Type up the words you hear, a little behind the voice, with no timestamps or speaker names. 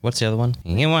What's the other one?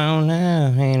 You won't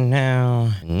love me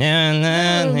now.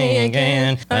 No, me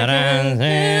again. But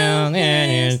until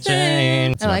then you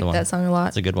stay. I like that song a lot.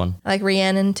 It's a good one. I like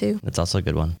Rhiannon too. That's also a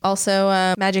good one. Also,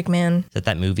 Magic Man. Is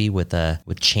that movie with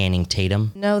Channing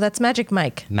Tatum? No, that's Magic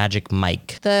Mike. Magic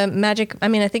Mike.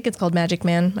 I think it's called Magic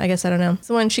Man. I guess I don't know. It's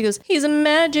the one she goes, he's a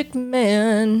magic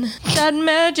man, got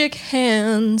magic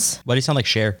hands. Why do you sound like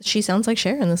Cher? She sounds like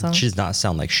Cher in the song. She does not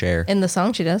sound like Cher. In the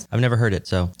song she does. I've never heard it,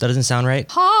 so that doesn't sound right.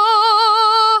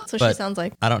 That's what But she sounds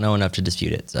like. I don't know enough to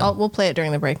dispute it. So We'll play it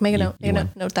during the break. Make a note.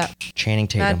 Note that. Channing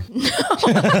Tatum. All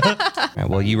right,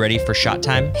 well, you ready for shot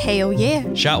time? Hell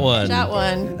yeah. Shot one. Shot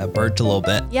one. That burnt a little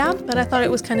bit. Yeah, but I thought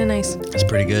it was kind of nice. It's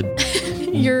pretty good.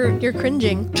 You're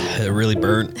cringing. It really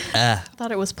burnt. I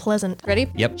thought it was pleasant.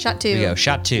 Ready? Yep. Shot two. Here we go.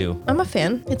 Shot two. I'm a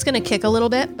fan. It's going to kick a little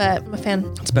bit, but I'm a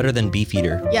fan. It's better than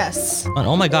Beefeater. Yes.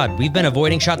 Oh my God, we've been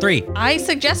avoiding shot three. I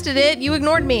suggested it. You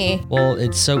ignored me. Well,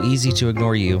 it's so easy to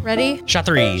ignore you. Ready? Shot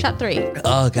three. Shot three.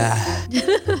 Oh God.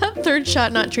 Third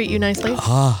shot not treat you nicely.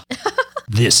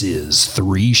 This is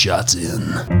 3 Shots In.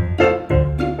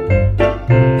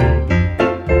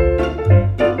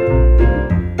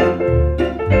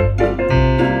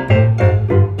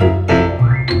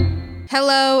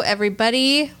 Hello,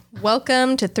 everybody.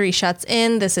 Welcome to 3 Shots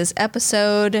In. This is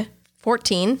episode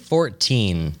 14.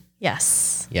 14.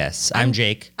 Yes. Yes, I'm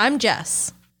Jake, I'm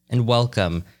Jess. and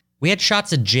welcome. We had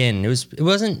shots of gin. It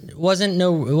wasn't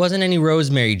any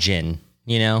rosemary gin.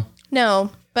 You know,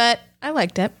 No, but I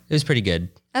liked it. it was pretty good.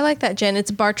 I like that gin.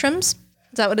 It's Bartram's.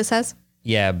 Is that what it says?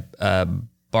 Yeah,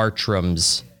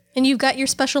 Bartram's. And you've got your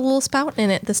special little spout in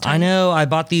it this time. I know. I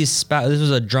bought these. This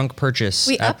was a drunk purchase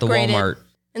We at the upgraded. Walmart.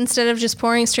 Instead of just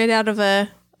pouring straight out of a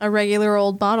regular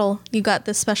old bottle, you got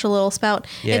this special little spout.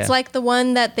 Yeah. It's like the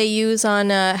one that they use on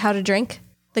How to Drink.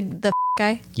 The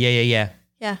guy. Yeah.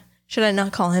 Yeah. Should I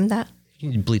not call him that?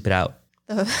 You can bleep it out.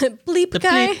 The bleep The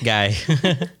guy bleep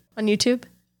guy. on YouTube.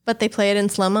 But they play it in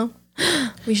slow-mo.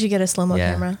 We should get a slow-mo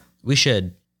camera. We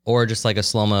should, or just like a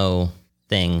slow mo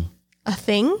thing, A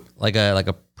thing? like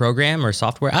a program or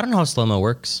software. I don't know how slow mo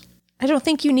works. I don't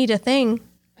think you need a thing.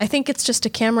 I think it's just a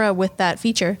camera with that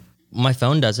feature. My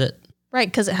phone does it. Right,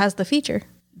 because it has the feature.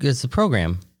 It's the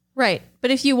program. Right.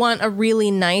 But if you want a really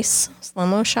nice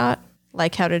slow-mo shot,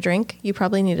 like How to Drink, you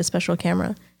probably need a special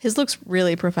camera. His looks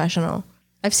really professional.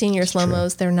 I've seen your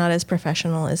slow-mos. They're not as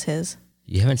professional as his.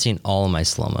 You haven't seen all of my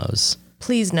slow mos.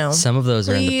 Please no. Some of those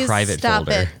are in the Please private stop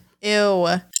folder. it. Ew.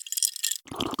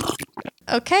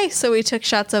 Okay, so we took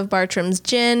shots of Bartram's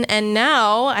gin, and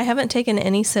now I haven't taken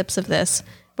any sips of this,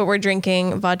 but we're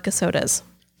drinking vodka sodas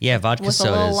Yeah, vodka with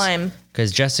sodas. a little lime.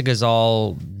 Because Jessica's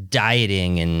all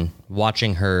dieting and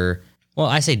watching her. Well,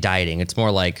 I say dieting. It's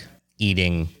more like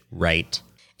eating right.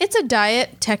 It's a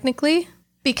diet, technically,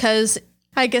 because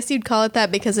I guess you'd call it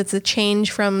that because it's a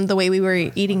change from the way we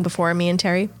were eating before, me and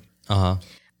Terry. Uh-huh.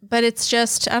 But it's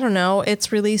just, I don't know,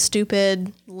 it's really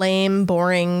stupid, lame,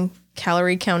 boring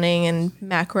calorie counting and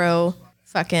macro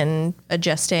fucking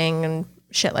adjusting and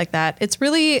shit like that. It's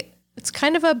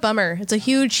kind of a bummer. It's a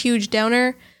huge, huge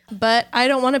downer, but I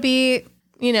don't want to be,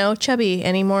 chubby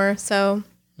anymore. So,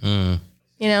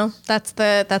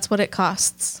 that's what it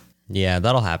costs. Yeah,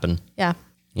 that'll happen. Yeah.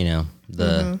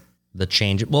 The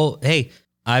change. Well, hey,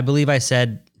 I believe I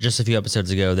said just a few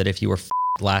episodes ago that if you were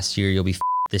last year, you'll be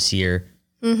this year,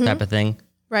 type of thing.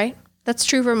 Right. That's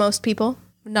true for most people.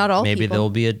 Not all Maybe people. there'll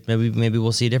be maybe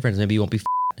we'll see a difference. Maybe you won't be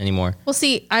anymore. Well,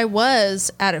 see, I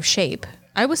was out of shape.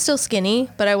 I was still skinny,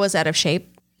 but I was out of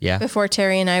shape Yeah. before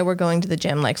Terry and I were going to the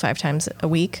gym like 5 times a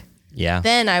week. Yeah.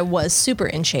 Then I was super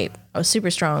in shape. I was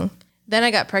super strong. Then I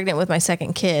got pregnant with my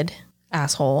second kid.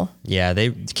 Asshole. Yeah.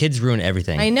 Kids ruin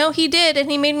everything. I know he did,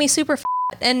 and he made me super fat.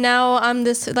 And now I'm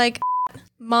this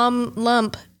mom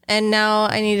lump, and now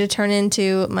I need to turn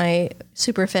into my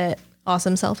super fit,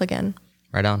 awesome self again.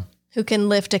 Right on. Who can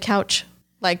lift a couch,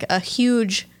 like a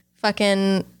huge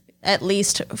fucking at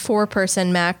least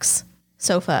 4-person max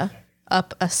sofa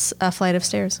up a flight of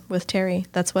stairs with Terry.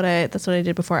 That's what I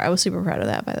did before. I was super proud of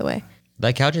that, by the way.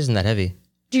 That couch isn't that heavy.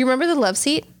 Do you remember the love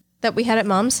seat that we had at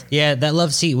Mom's? Yeah, that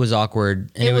love seat was awkward.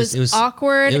 And It was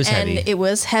awkward, It was and heavy. it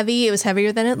was heavy. It was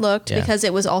heavier than it looked because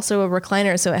it was also a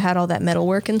recliner, so it had all that metal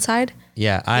work inside.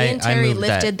 Yeah, Me I and Terry moved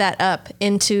lifted that up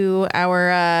into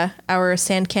our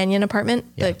Sand Canyon apartment,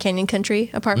 the Canyon Country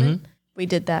apartment. We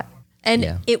did that,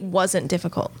 and it wasn't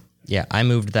difficult. Yeah, I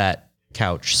moved that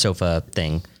couch sofa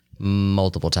thing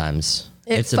multiple times.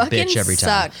 It's a fucking bitch every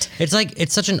time. sucked.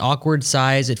 It's such an awkward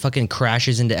size. It fucking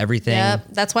crashes into everything. Yep,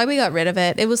 that's why we got rid of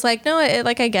it. It was like, no,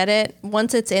 I get it.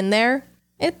 Once it's in there,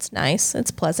 it's nice.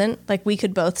 It's pleasant. Like we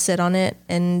could both sit on it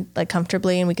and like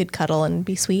comfortably, and we could cuddle and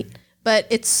be sweet. But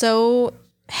it's so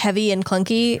heavy and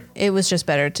clunky, it was just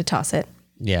better to toss it.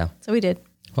 Yeah. So we did.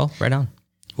 Well, right on.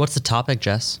 What's the topic,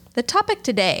 Jess? The topic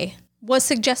today was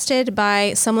suggested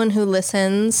by someone who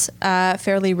listens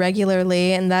fairly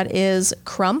regularly, and that is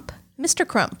Crump, Mr.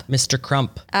 Crump. Mr.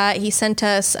 Crump. He sent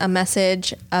us a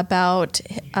message about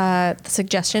the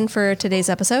suggestion for today's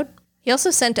episode. He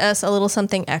also sent us a little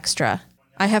something extra.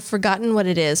 I have forgotten what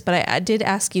it is, but I did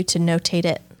ask you to notate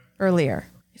it earlier,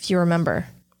 if you remember.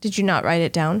 Did you not write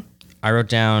it down? I wrote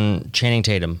down Channing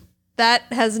Tatum. That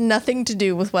has nothing to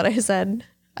do with what I said.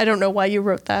 I don't know why you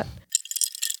wrote that.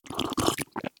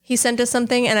 He sent us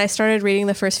something, and I started reading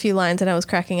the first few lines, and I was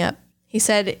cracking up. He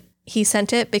said he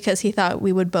sent it because he thought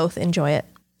we would both enjoy it.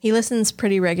 He listens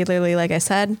pretty regularly, like I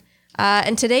said.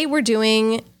 And today we're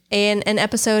doing an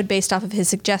episode based off of his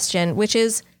suggestion, which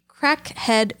is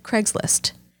Crackhead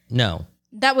Craigslist. No.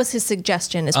 That was his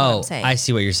suggestion, is what I'm saying. I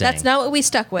see what you're saying. That's not what we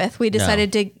stuck with. We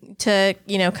decided to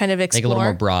kind of explore. Make it a little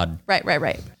more broad.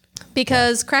 Right.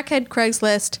 Because Crackhead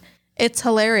Craigslist, it's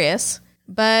hilarious,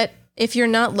 but if you're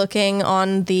not looking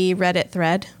on the Reddit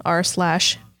thread,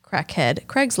 r/Crackhead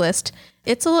Craigslist,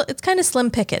 it's kind of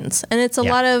slim pickings, and it's a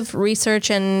lot of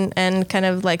research and kind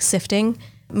of like sifting,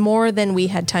 more than we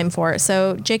had time for.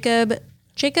 So Jacob,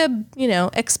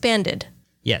 expanded.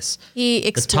 Yes. He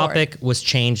explored. The topic was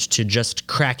changed to just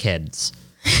crackheads.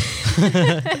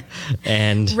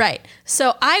 And right.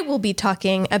 So I will be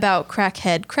talking about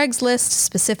Crackhead Craigslist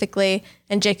specifically,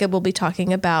 and Jacob will be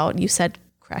talking about, you said,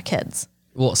 crackheads.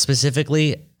 Well,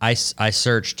 specifically, I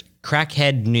searched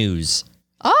crackhead news.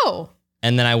 Oh.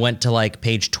 And then I went to like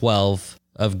page 12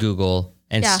 of Google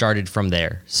and started from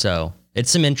there. So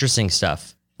it's some interesting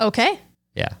stuff. Okay.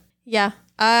 Yeah. Yeah.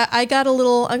 I got a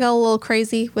little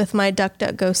crazy with my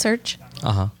DuckDuckGo search.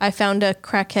 I found a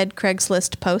Crackhead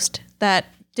Craigslist post that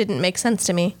didn't make sense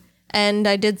to me, and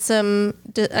I did some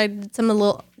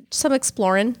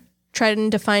exploring,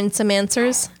 trying to find some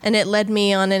answers, and it led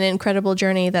me on an incredible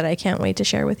journey that I can't wait to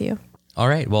share with you. All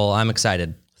right. Well, I'm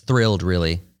excited. Thrilled,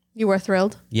 really. You were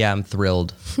thrilled? Yeah, I'm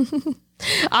thrilled.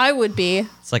 I would be.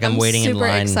 It's like I'm waiting in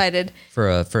line excited for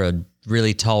a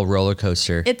really tall roller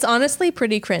coaster. It's honestly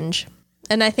pretty cringe,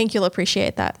 and I think you'll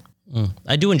appreciate that.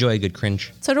 I do enjoy a good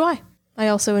cringe. So do I. I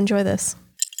also enjoy this.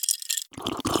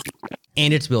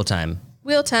 And it's wheel time.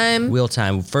 Wheel time. Wheel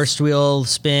time. First wheel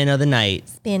spin of the night.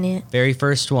 Spin it. Very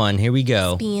first one. Here we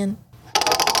go. Spin.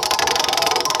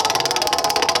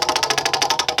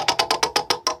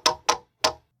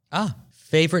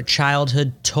 Favorite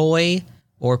childhood toy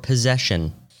or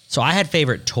possession? So I had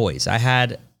favorite toys.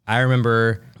 I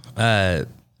remember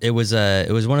it was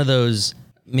one of those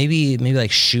maybe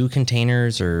like shoe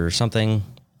containers or something,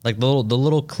 like the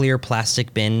little clear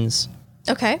plastic bins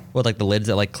Okay. with like the lids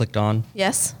that like clicked on.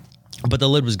 Yes. But the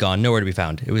lid was gone, nowhere to be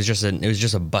found. It was just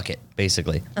a bucket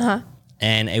basically.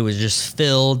 And it was just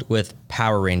filled with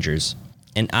Power Rangers.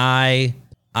 And I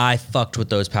fucked with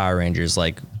those Power Rangers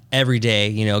like every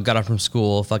day, got up from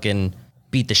school, fucking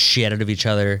beat the shit out of each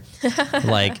other.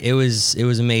 Like it was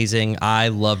amazing. I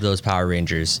loved those Power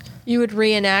Rangers. You would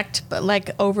reenact, but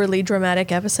like overly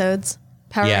dramatic episodes.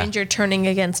 Power Ranger turning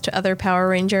against other Power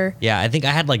Ranger. Yeah, I think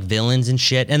I had like villains and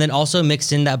shit. And then also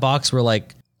mixed in that box were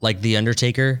like The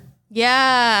Undertaker.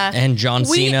 Yeah. And John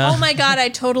Cena. Oh my God, I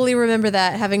totally remember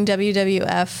that, having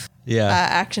WWF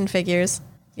action figures.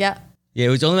 Yeah. Yeah, it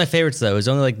was only my favorites though. It was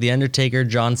only like The Undertaker,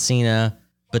 John Cena,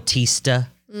 Batista.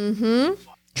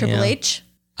 Triple H.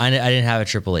 I didn't have a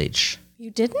Triple H.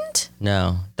 You didn't?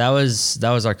 No, that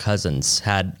was our cousins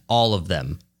had all of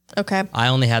them. Okay. I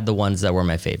only had the ones that were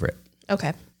my favorite.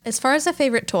 Okay. As far as a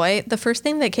favorite toy, the first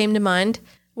thing that came to mind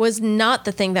was not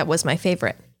the thing that was my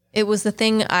favorite. It was the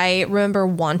thing I remember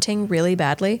wanting really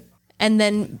badly and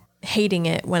then hating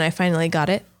it when I finally got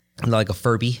it. Like a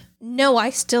Furby. No, I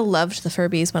still loved the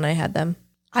Furbies when I had them.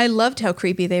 I loved how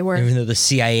creepy they were. Even though the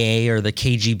CIA or the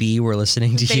KGB were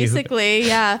listening to you. Basically,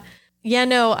 yeah. Yeah,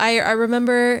 no, I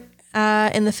remember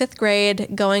in the 5th grade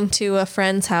going to a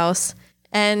friend's house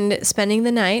and spending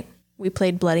the night. We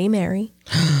played Bloody Mary.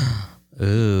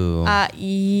 Ooh.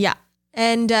 Yeah.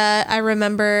 And I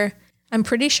remember, I'm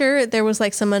pretty sure there was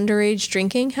like some underage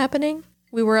drinking happening.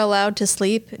 We were allowed to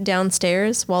sleep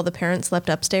downstairs while the parents slept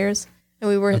upstairs.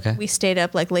 And we stayed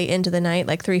up like late into the night,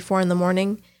 like 3, 4 in the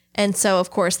morning. And so,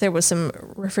 of course, there was some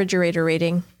refrigerator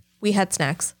raiding. We had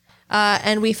snacks.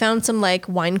 And we found some like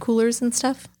wine coolers and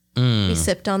stuff. We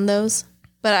sipped on those.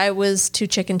 But I was too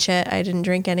chicken shit. I didn't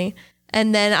drink any.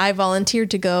 And then I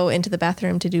volunteered to go into the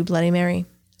bathroom to do Bloody Mary.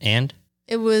 And?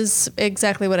 It was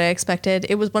exactly what I expected.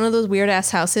 It was one of those weird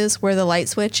ass houses where the light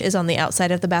switch is on the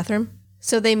outside of the bathroom.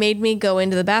 So they made me go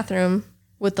into the bathroom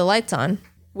with the lights on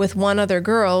with one other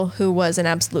girl who was an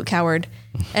absolute coward.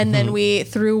 And then we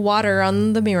threw water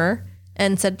on the mirror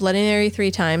and said Bloody Mary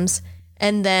 3 times.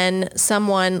 And then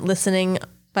someone listening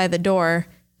by the door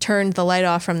turned the light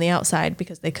off from the outside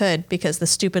because the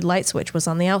stupid light switch was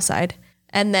on the outside.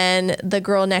 And then the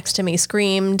girl next to me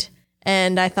screamed,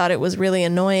 and I thought it was really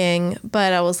annoying,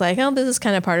 but I was like, oh, this is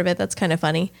kind of part of it. That's kind of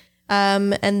funny.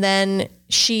 And then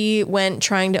she went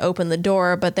trying to open the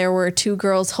door, but there were 2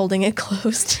 girls holding it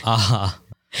closed.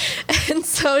 And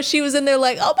so she was in there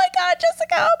like, oh my God,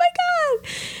 Jessica, oh my God.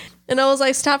 And I was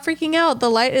like, stop freaking out. The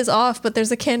light is off, but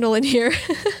there's a candle in here.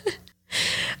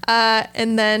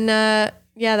 And then,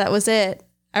 that was it.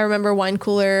 I remember wine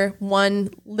cooler,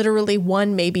 literally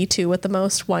one, maybe 2 at the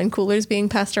most, wine coolers being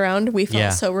passed around. We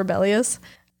felt so rebellious.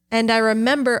 And I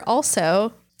remember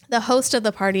also the host of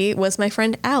the party was my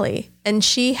friend Allie, and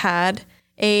she had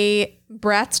a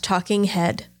Bratz talking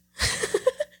head.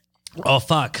 Oh,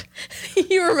 fuck.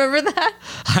 You remember that?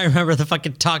 I remember the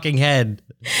fucking talking head.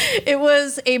 It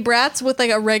was a Bratz with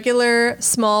like a regular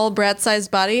small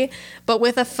Bratz-sized body, but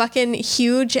with a fucking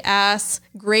huge ass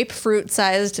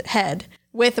grapefruit-sized head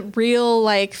with real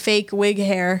like fake wig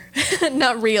hair.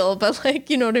 Not real, but like,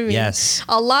 you know what I mean? Yes.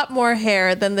 A lot more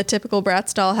hair than the typical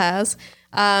Bratz doll has.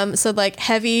 So like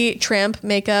heavy tramp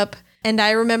makeup. And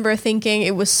I remember thinking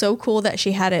it was so cool that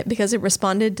she had it because it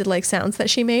responded to like sounds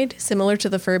that she made, similar to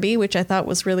the Furby, which I thought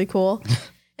was really cool.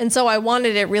 And so I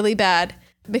wanted it really bad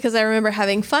because I remember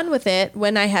having fun with it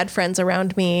when I had friends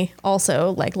around me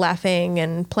also like laughing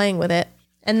and playing with it.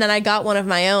 And then I got one of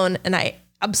my own and I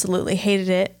absolutely hated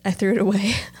it. I threw it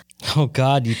away. Oh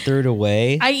God, you threw it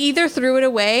away? I either threw it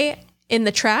away in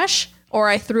the trash or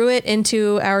I threw it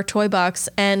into our toy box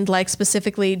and like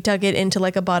specifically dug it into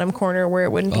like a bottom corner where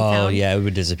it wouldn't be found. Oh yeah, it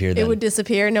would disappear then. It would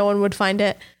disappear. No one would find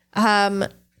it.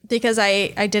 Because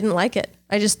I didn't like it.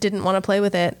 I just didn't want to play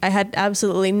with it. I had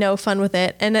absolutely no fun with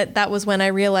it. And that was when I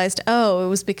realized, it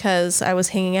was because I was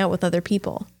hanging out with other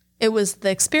people. It was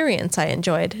the experience I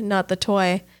enjoyed, not the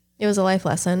toy. It was a life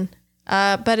lesson.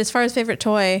 But as far as favorite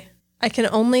toy, I can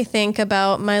only think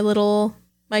about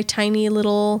my tiny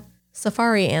little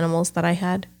safari animals that I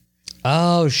had.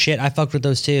 Oh shit, I fucked with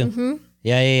those too. Mm-hmm.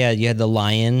 Yeah. You had the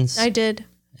lions. I did.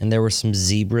 And there were some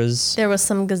zebras. There was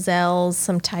some gazelles,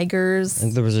 some tigers. I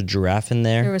think there was a giraffe in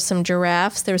there. There were some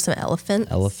giraffes. There were some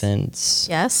elephants. Elephants.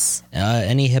 Yes.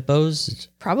 Any hippos?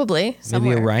 Probably.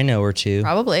 Somewhere. Maybe a rhino or 2.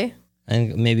 Probably.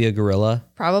 And maybe a gorilla.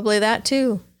 Probably that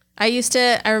too. I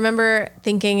remember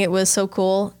thinking it was so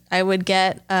cool. I would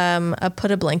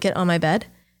put a blanket on my bed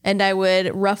and I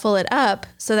would ruffle it up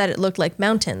so that it looked like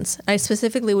mountains. I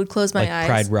specifically would close my eyes.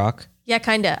 Pride Rock? Yeah,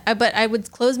 kind of. But I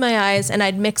would close my eyes and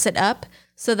I'd mix it up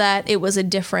so that it was a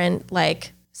different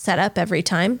like setup every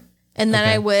time. And then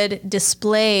I would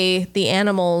display the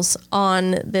animals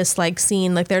on this like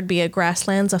scene. Like there'd be a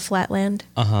grasslands, a flatland.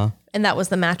 And that was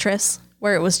the mattress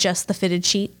where it was just the fitted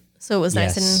sheet. So it was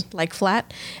nice and like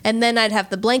flat. And then I'd have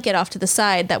the blanket off to the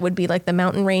side that would be like the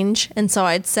mountain range. And so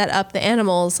I'd set up the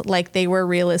animals like they were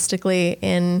realistically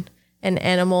in an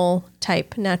animal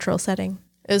type natural setting.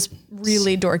 It was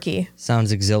really dorky.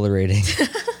 Sounds exhilarating.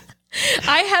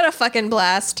 I had a fucking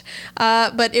blast.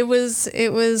 But it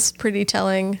was pretty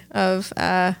telling of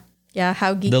how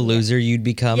geeky. The loser you'd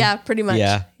become? Yeah, pretty much.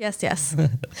 Yeah. Yes.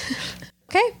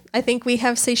 Okay. I think we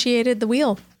have satiated the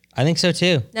wheel. I think so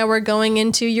too. Now we're going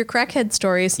into your crackhead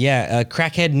stories. Yeah,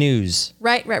 crackhead news.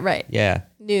 Right. Yeah.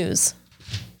 News.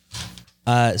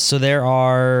 So there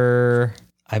are,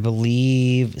 I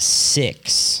believe,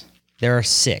 6. There are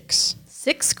 6.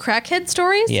 6 crackhead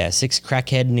stories? Yeah, 6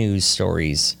 crackhead news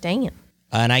stories. Damn.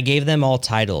 And I gave them all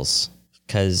titles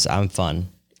because I'm fun.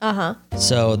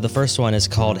 So the first one is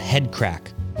called Head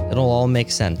Crack. It'll all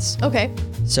make sense. Okay.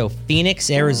 So Phoenix,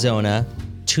 Arizona,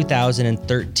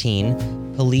 2013.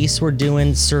 Police were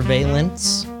doing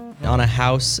surveillance on a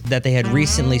house that they had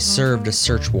recently served a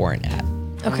search warrant at.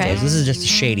 Okay. So this is just a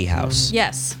shady house.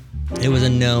 Yes. It was a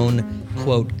known,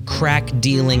 quote, crack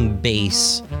dealing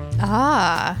base.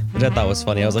 Which I thought was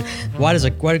funny. I was like, why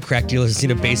do crack dealers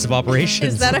need a base of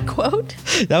operations? Is that a quote?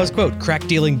 That was, quote, crack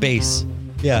dealing base.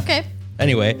 Yeah. Okay.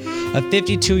 Anyway, a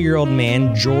 52-year-old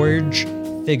man, George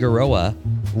Figueroa,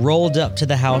 rolled up to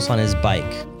the house on his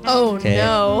bike. Oh, Okay.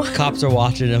 no. Cops are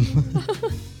watching him.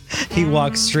 He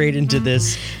walks straight into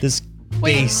this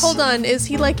Wait, base. hold on. Is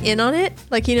he like in on it?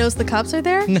 Like he knows the cops are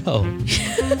there? No.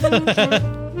 So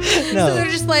they're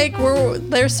just like,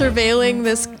 they're surveilling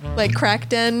this like crack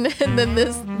den and then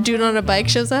this dude on a bike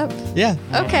shows up? Yeah.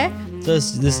 Okay. So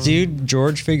this dude,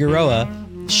 George Figueroa,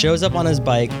 shows up on his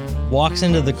bike, walks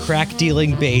into the crack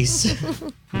dealing base,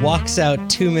 walks out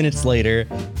 2 minutes later,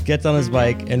 gets on his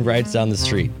bike, and rides down the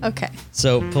street. Okay.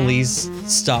 So police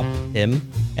stopped him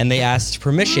and they asked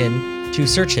permission to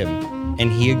search him,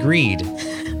 and he agreed.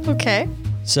 Okay.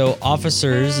 So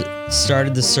officers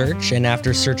started the search, and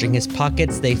after searching his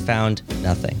pockets, they found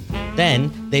nothing.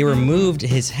 Then they removed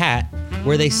his hat,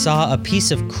 where they saw a piece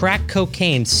of crack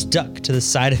cocaine stuck to the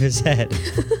side of his head.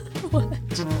 What?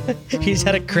 He's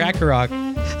had a crack rock,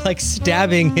 like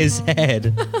stabbing his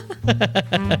head.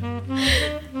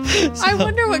 I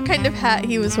wonder what kind of hat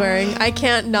he was wearing. I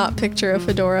can't not picture a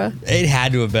fedora. It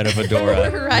had to have been a fedora,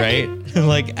 Right. right?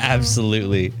 Like,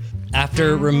 absolutely.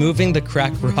 After removing the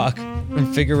crack rock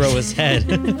from Figueroa's head,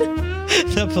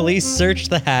 the police searched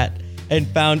the hat and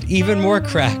found even more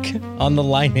crack on the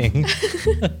lining.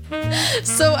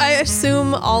 So I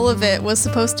assume all of it was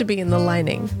supposed to be in the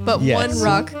lining, but Yes. one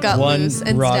rock got One loose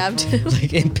and rock, stabbed him.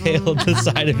 like, impaled the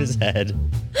side of his head.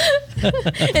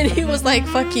 And he was like,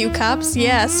 fuck you, cops.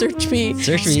 Yeah, search me.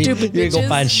 Search me, Stupid you're gonna go bitches.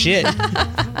 find shit.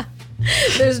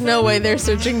 There's no way they're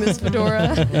searching this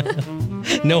fedora.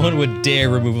 No one would dare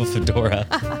remove a fedora.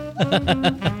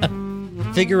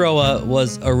 Figueroa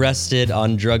was arrested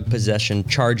on drug possession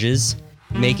charges,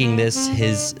 making this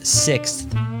his 6th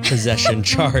possession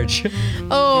charge.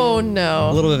 Oh A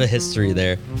no. little bit of a history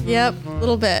there. Yep, a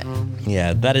little bit.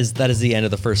 Yeah, that is the end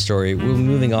of the first story. We're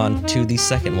moving on to the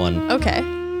second one. Okay.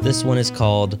 This one is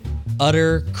called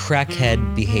Utter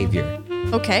Crackhead Behavior.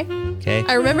 Okay. Okay?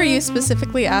 I remember you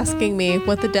specifically asking me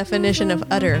what the definition of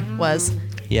utter was.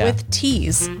 Yeah. With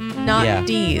T's, not Yeah.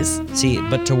 D's. See,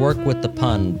 but to work with the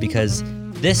pun, because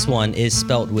this one is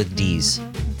spelt with D's.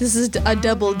 This is a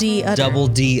double D utter. Double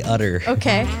D utter.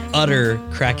 Okay. Utter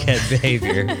crackhead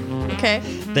behavior. Okay.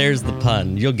 There's the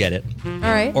pun. You'll get it. All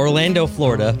right. Orlando,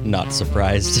 Florida, not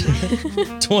surprised.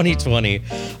 2020.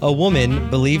 A woman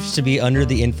believed to be under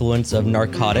the influence of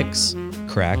narcotics,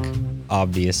 crack,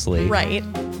 obviously, Right.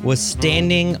 was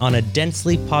standing on a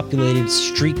densely populated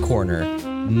street corner,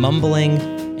 mumbling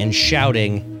and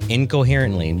shouting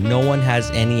incoherently. No one has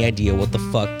any idea what the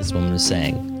fuck this woman was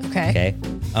saying. Okay.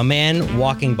 A man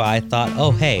walking by thought,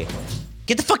 oh, hey,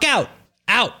 get the fuck out!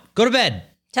 Out! Go to bed!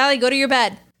 Tally, go to your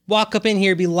bed. Walk up in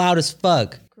here, be loud as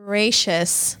fuck.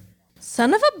 Gracious.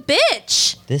 Son of a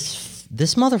bitch.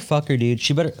 This motherfucker, dude,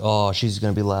 she better, oh, she's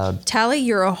gonna be loud. Tally,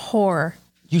 you're a whore.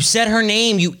 You said her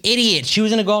name, you idiot! She was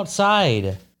gonna go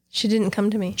outside. She didn't come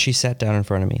to me. She sat down in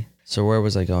front of me. So where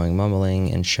was I going?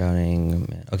 Mumbling and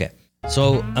shouting. Okay.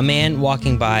 So a man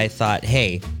walking by thought,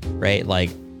 hey, right, like,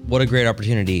 what a great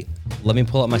opportunity. Let me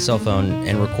pull up my cell phone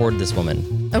and record this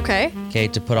woman. Okay. Okay,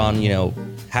 to put on,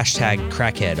 hashtag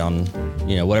crackhead on,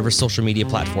 whatever social media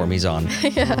platform he's on.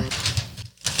 Yeah.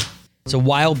 So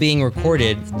while being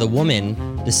recorded, the woman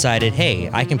decided, hey,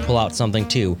 I can pull out something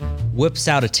too. Whips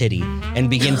out a titty and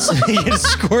begins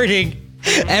squirting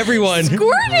everyone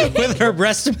Squirting? with her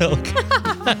breast milk.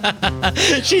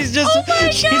 she's just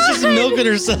God. milking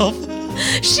herself.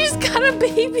 She's got a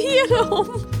baby at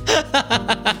home.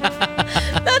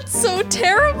 That's so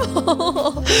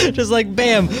terrible. Just like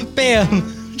bam,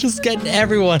 bam, just getting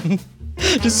everyone,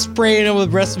 just spraying them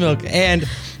with breast milk. And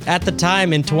at the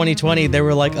time in 2020, they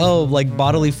were like, oh, like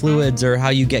bodily fluids or how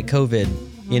you get COVID,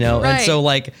 And Right. so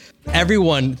like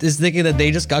everyone is thinking that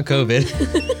they just got COVID.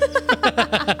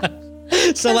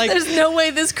 So like, There's no way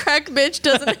this crack bitch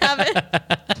doesn't have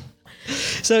it.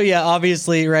 so yeah,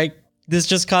 obviously, right? This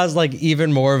just caused like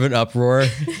even more of an uproar.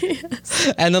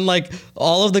 Yes. And then like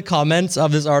all of the comments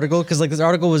of this article, because like this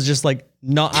article was just like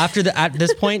not at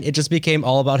this point, it just became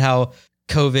all about how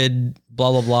COVID,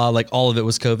 blah, blah, blah, like all of it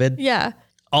was COVID. Yeah.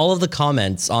 All of the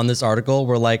comments on this article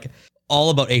were like all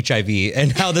about HIV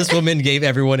and how this woman gave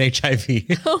everyone HIV.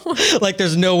 Like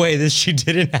there's no way that she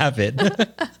didn't have it.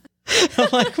 I'm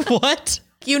like, what?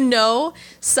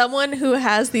 Someone who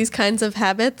has these kinds of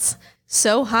habits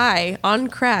so high on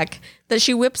crack that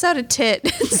she whips out a tit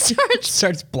and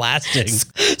Starts blasting.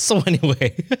 So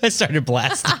anyway, I started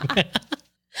blasting.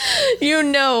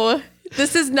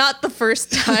 this is not the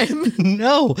first time.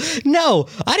 No,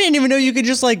 I didn't even know you could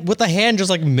just like with a hand just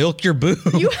like milk your boob.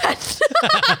 You had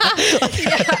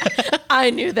Yeah, I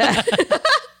knew that.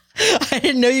 I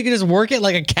didn't know you could just work it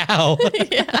like a cow.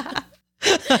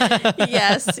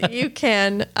 Yes, you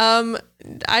can.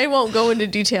 I won't go into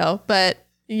detail, but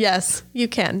yes, you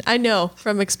can. I know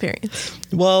from experience.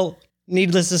 Well,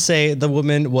 needless to say, the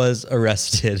woman was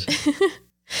arrested.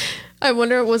 I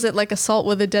wonder, was it like assault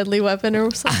with a deadly weapon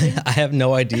or something? I have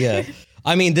no idea.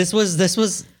 I mean, this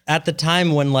was at the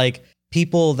time when like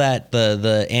people that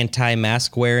the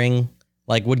anti-mask wearing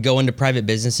like would go into private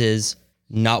businesses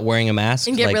not wearing a mask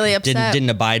And get like, really upset. didn't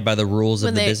abide by the rules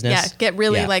of the business. Yeah, get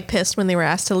really Yeah. like pissed when they were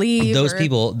asked to leave. Those or-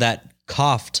 people that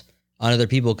coughed on other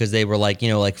people because they were like,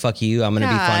 like, fuck you, I'm going to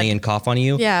be God. funny and cough on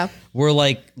you. Yeah. We're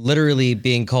like literally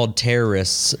being called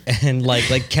terrorists and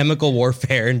like chemical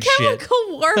warfare and shit. Chemical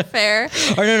warfare.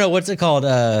 Or no, what's it called?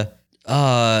 There's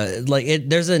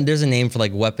a name for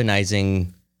like weaponizing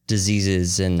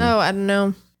diseases and Oh, I don't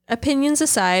know. Opinions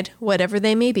aside, whatever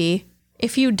they may be,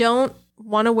 if you don't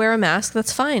want to wear a mask,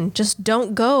 that's fine. Just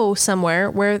don't go somewhere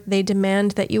where they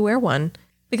demand that you wear one,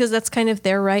 because that's kind of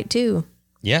their right too.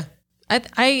 yeah.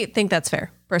 I think that's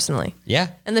fair, personally.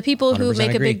 Yeah. And the people who 100%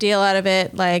 make a agree. big deal out of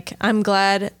it, like, I'm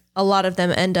glad a lot of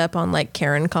them end up on like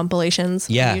Karen compilations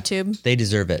on YouTube. They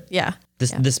deserve it. Yeah.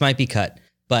 This might be cut,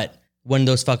 but when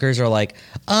those fuckers are like,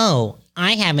 oh,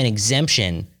 I have an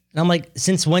exemption. And I'm like,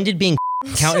 since when did being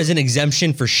count as an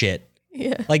exemption for shit?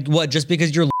 Yeah. Like what? Just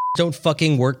because your don't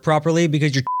fucking work properly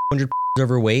because you're 100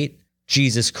 overweight?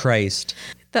 Jesus Christ.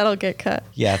 That'll get cut.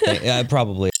 Yeah,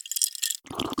 probably.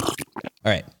 All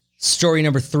right. Story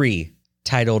number 3,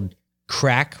 titled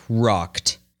Crack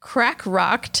Rocked. Crack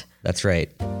rocked. That's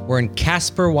right. We're in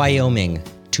Casper, Wyoming,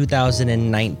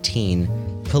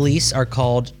 2019. Police are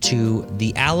called to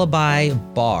the Alibi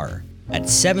Bar at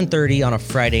 7:30 on a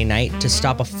Friday night to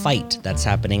stop a fight that's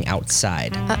happening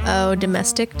outside. Uh-oh,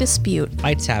 domestic dispute.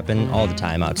 Fights happen all the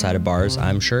time outside of bars,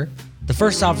 I'm sure. The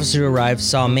first officer to arrive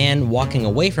saw a man walking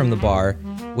away from the bar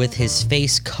with his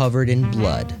face covered in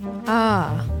blood.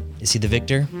 Ah, Is he the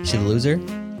victor? Is he the loser?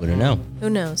 We don't know. who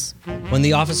knows? When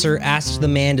the officer asked the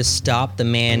man to stop, the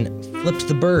man flipped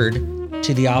the bird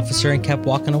to the officer and kept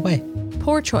walking away.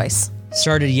 Poor choice.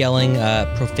 Started yelling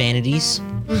profanities,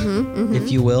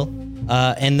 if you will.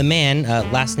 And the man,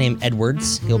 last name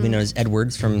Edwards, he'll be known as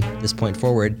Edwards from this point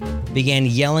forward, began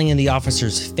yelling in the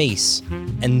officer's face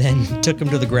and then took him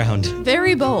to the ground.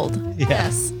 Very bold. Yeah.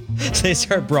 Yes. So they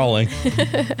start brawling.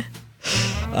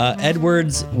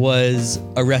 Edwards was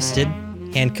arrested,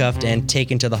 handcuffed, and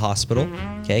taken to the hospital,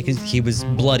 okay, because he was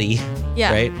bloody,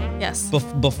 Yeah. right? Yes.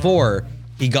 Before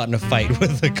he got in a fight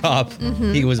with the cop,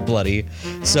 he was bloody.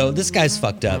 So this guy's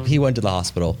fucked up. He went to the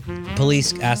hospital.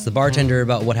 Police asked the bartender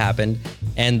about what happened,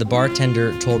 and the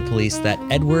bartender told police that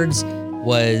Edwards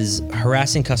was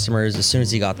harassing customers as soon as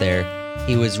he got there.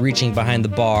 He was reaching behind the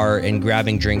bar and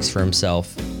grabbing drinks for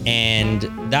himself. And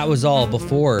that was all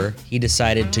before he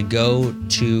decided to go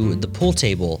to the pool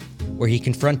table where he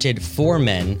confronted 4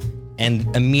 men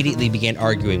and immediately began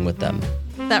arguing with them.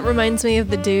 That reminds me of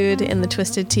the dude in the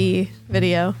Twisted Tea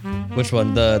video. Which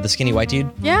one? The skinny white dude?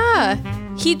 Yeah.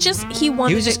 He wanted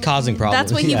He was just causing problems.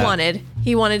 That's what he Yeah. wanted.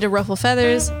 He wanted to ruffle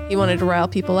feathers. He wanted to rile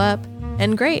people up.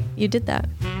 And great, you did that.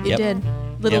 You Yep. did.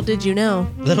 Little Yep. did you know.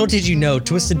 Little did you know,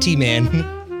 Twisted Tea Man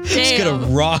is gonna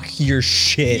Damn. rock your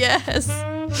shit. Yes.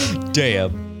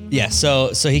 Damn. Yeah,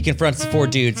 so he confronts the 4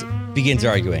 dudes, begins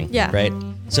arguing. Yeah. Right?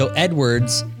 So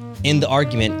Edwards, in the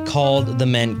argument, called the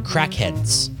men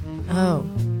crackheads, Oh.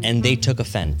 and they took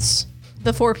offense.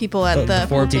 The 4 people at the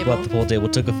 4 pool people table. at the pool table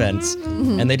took offense,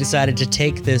 and they decided to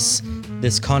take this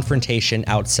confrontation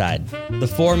outside. The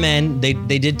 4 men, they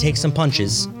did take some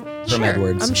punches from Sure,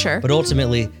 Edwards. I'm sure. But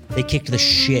ultimately, they kicked the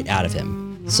shit out of him.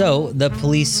 So the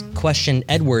police questioned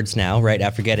Edwards now, right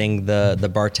after getting the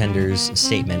bartender's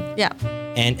statement. Yeah.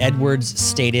 And Edwards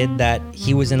stated that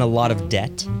he was in a lot of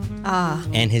debt.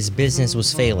 And his business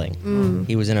was failing.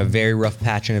 He was in a very rough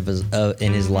patch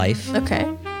in his life. Okay.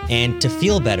 And to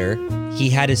feel better, he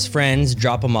had his friends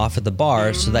drop him off at the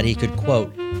bar so that he could,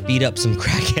 quote, beat up some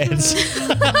crackheads.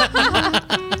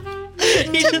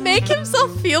 To make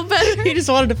himself feel better. He just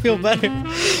wanted to feel better.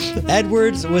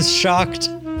 Edwards was shocked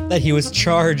that he was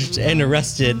charged and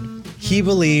arrested. He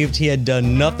believed he had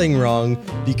done nothing wrong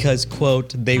because,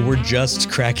 quote, they were just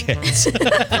crackheads.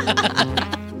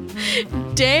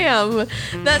 Damn.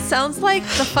 That sounds like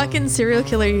the fucking serial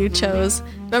killer you chose.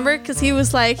 Remember? Because he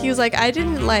was like, I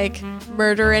didn't like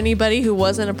murder anybody who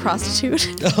wasn't a prostitute.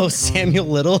 Oh, Samuel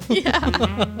Little?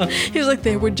 Yeah. He was like,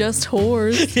 they were just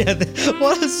whores. Yeah.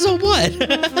 Well, so what?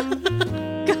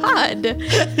 God.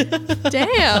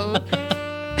 Damn.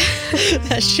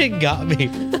 That shit got me.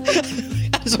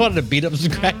 I just wanted to beat up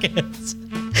some crackheads.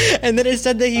 And then it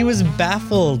said that he was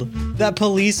baffled that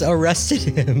police arrested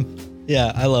him.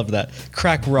 Yeah, I love that.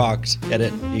 Crack rocked. Get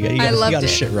it? You got a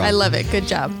shit rocked. I love it. Good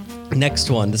job. Next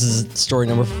one. This is story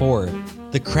number 4.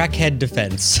 The crackhead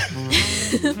defense.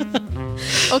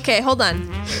 Okay, hold on.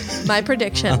 My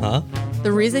prediction.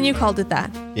 The reason you called it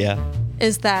that Yeah.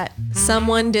 is that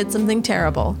someone did something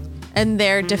terrible, and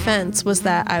their defense was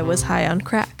that I was high on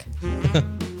crack.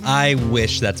 I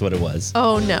wish that's what it was.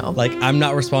 Oh no. Like, I'm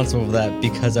not responsible for that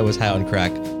because I was high on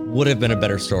crack. Would have been a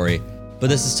better story, but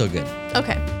this is still good.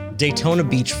 Okay. Daytona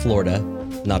Beach, Florida.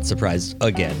 Not surprised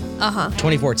again.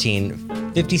 2014.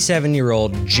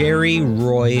 57-year-old Jerry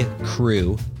Roy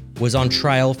Crew was on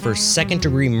trial for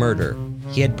second-degree murder.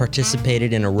 He had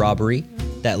participated in a robbery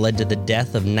that led to the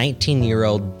death of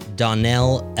 19-year-old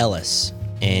Donnell Ellis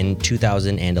in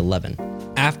 2011.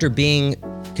 After being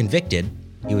convicted,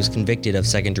 he was convicted of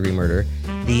second-degree murder,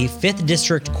 the 5th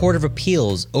District Court of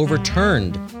Appeals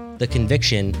overturned the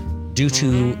conviction due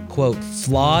to, quote,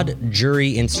 flawed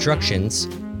jury instructions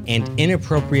and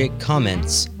inappropriate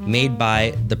comments made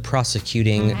by the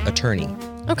prosecuting attorney.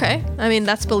 Okay. I mean,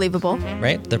 that's believable.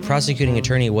 Right? The prosecuting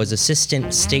attorney was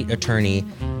Assistant State Attorney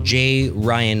J.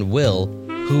 Ryan Will,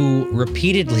 who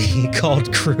repeatedly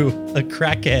called Crew a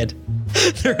crackhead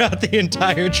throughout the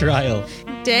entire trial.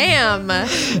 Damn.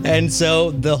 And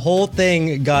so the whole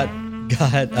thing got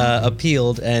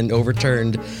appealed and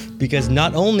overturned because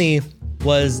not only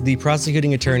was the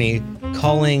prosecuting attorney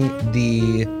calling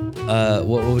the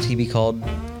what would he be called?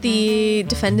 The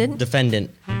defendant?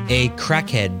 Defendant a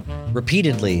crackhead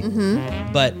repeatedly,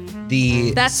 but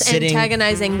that's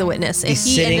antagonizing the witness. The If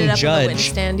he ended up on the witness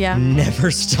judge stand, yeah.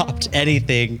 never stopped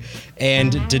anything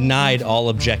and denied all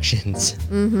objections.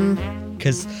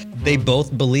 Because they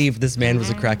both believed this man was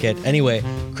a crackhead. Anyway,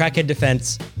 crackhead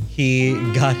defense, he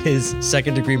got his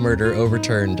second-degree murder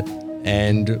overturned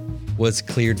and was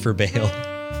cleared for bail.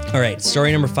 All right,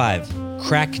 story number 5,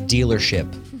 crack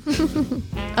dealership.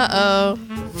 Uh-oh.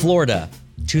 Florida,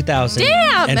 2014.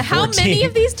 Damn! How many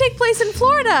of these take place in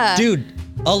Florida? Dude,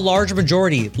 a large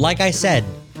majority. Like I said,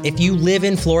 if you live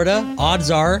in Florida, odds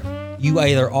are you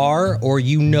either are or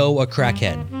you know a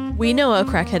crackhead. We know a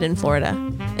crackhead in Florida.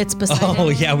 It's Poseidon. Oh,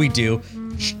 yeah, we do.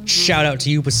 Shout out to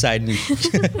you, Poseidon,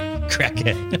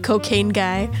 crackhead. Cocaine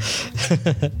guy.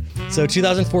 So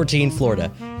 2014,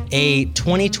 Florida. A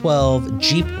 2012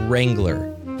 Jeep Wrangler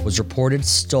was reported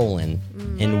stolen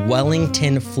in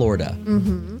Wellington, Florida.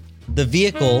 The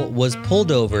vehicle was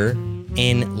pulled over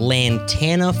in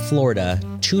Lantana, Florida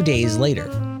 2 days later,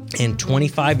 and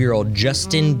 25-year-old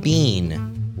Justin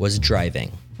Bean was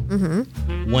driving.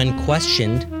 When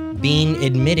questioned, Bean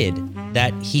admitted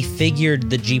that he figured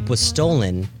the Jeep was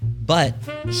stolen, but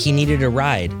he needed a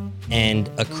ride, and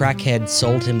a crackhead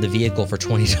sold him the vehicle for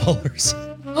 $20.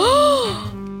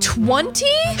 20?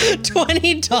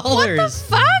 $20. What the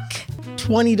fuck?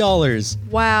 $20.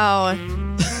 Wow.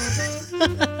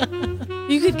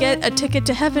 You could get a ticket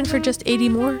to heaven for just 80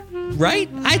 more. Right?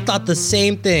 I thought the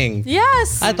same thing.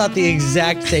 Yes. I thought the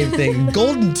exact same thing.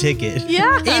 Golden ticket.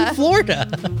 Yeah. In Florida.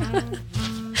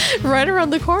 Right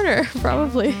around the corner,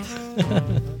 probably.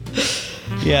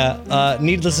 Yeah.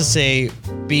 Needless to say,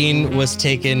 Bean was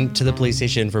taken to the police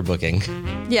station for booking.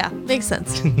 Yeah, makes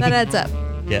sense. That adds up.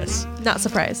 Yes. Not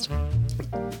surprised.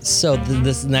 So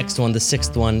this next one, the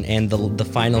 6th one, and the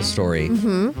final story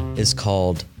is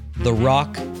called The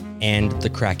Rock and the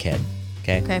Crackhead.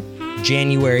 Okay.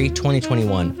 January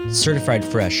 2021, certified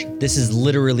fresh. This is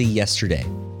literally yesterday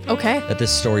Okay. that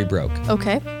this story broke.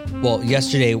 Okay. Well,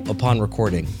 yesterday upon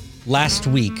recording. Last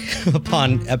week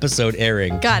upon episode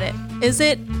airing. Got it. Is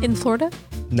it in Florida?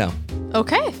 No,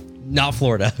 Okay. not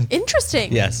Florida.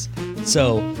 Interesting. Yes.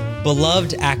 So,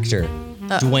 beloved actor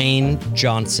Dwayne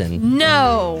Johnson.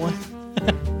 No.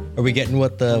 Are we getting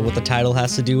what the title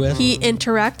has to do with? He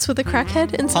interacts with a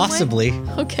crackhead in some Possibly.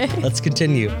 way? Okay. Let's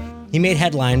continue. He made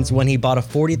headlines when he bought a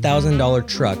 $40,000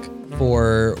 truck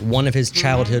for one of his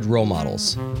childhood role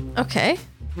models. Okay.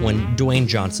 When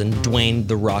Dwayne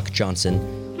The Rock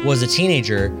Johnson, was a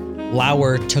teenager,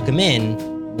 Lauer took him in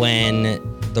when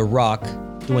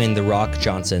Dwayne The Rock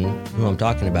Johnson, who I'm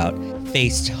talking about,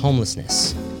 faced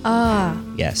homelessness.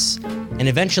 Yes. And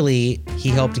eventually, he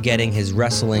helped getting his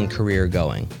wrestling career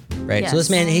going, right? So this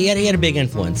Yes. man, he had a big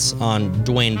influence on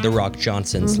Dwayne The Rock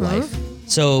Johnson's life.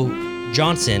 So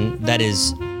Johnson, that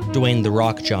is Dwayne The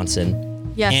Rock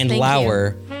Johnson, Yes, and thank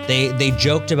Lauer, they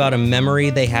joked about a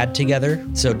memory they had together.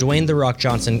 So Dwayne The Rock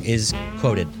Johnson is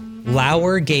quoted,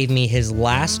 "Lauer gave me his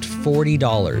last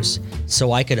 $40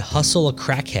 so I could hustle a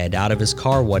crackhead out of his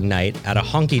car one night at a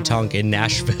honky tonk in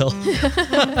Nashville."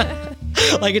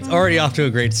 Like, it's already off to a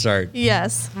great start.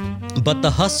 Yes. But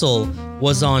the hustle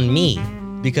was on me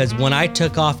because when I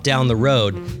took off down the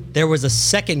road, there was a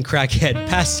second crackhead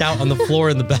passed out on the floor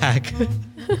in the back.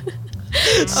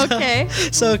 Okay.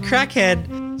 So a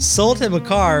crackhead sold him a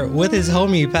car with his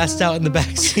homie passed out in the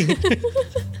back seat.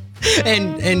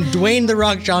 and Dwayne The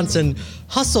Rock Johnson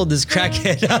hustled this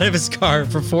crackhead out of his car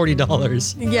for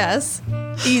 $40. Yes.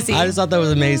 Easy. I just thought that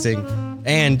was amazing.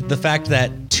 And the fact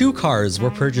that 2 cars were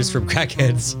purchased from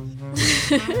crackheads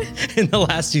in the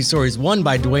last 2 stories, one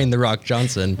by Dwayne The Rock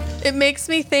Johnson. It makes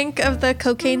me think of the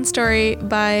cocaine story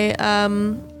by,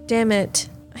 damn it.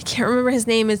 I can't remember his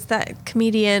name. It's that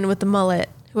comedian with the mullet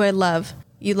who I love.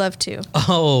 You love to.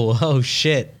 Oh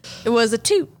shit. It was a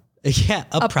toot. Yeah,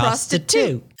 a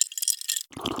prostitute.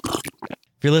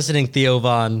 If you're listening, Theo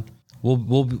Von,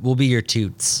 we'll be your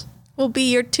toots. We'll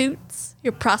be your toots.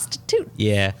 Your prostitute.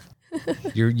 Yeah.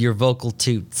 your vocal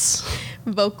toots.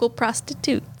 Vocal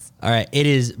prostitutes. All right, it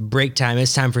is break time.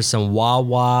 It's time for some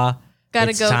Wawa. Gotta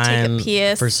It's go take a time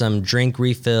piss. for some drink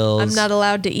refills. I'm not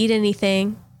allowed to eat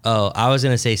anything. Oh, I was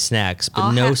gonna say snacks,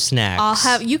 but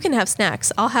snacks. You can have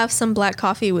snacks. I'll have some black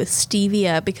coffee with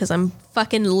stevia because I'm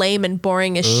fucking lame and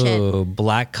boring as shit. Oh,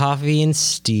 black coffee and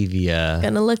stevia.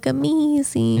 Gonna look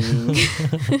amazing.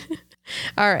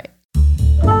 All right.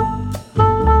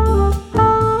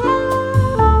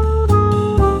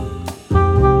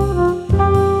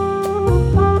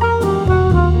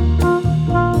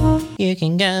 You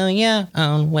can go your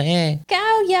own way.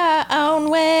 Go your own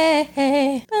way.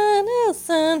 I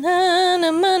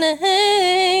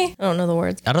don't know the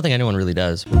words. I don't think anyone really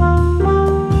does.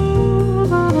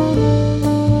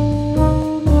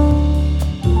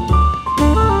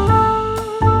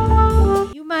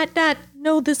 You might not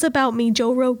know this about me,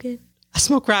 Joe Rogan. I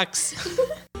smoke rocks.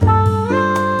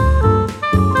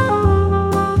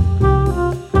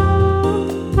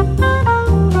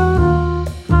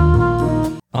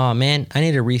 Oh man, I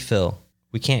need a refill.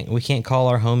 We can't call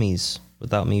our homies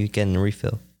without me getting a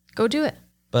refill. Go do it.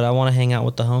 But I want to hang out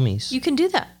with the homies. You can do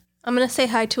that. I'm going to say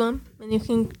hi to him and you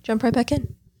can jump right back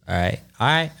in. All right.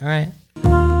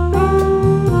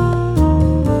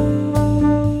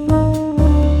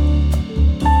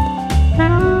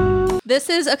 This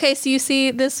is, okay, so you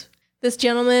see this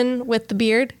gentleman with the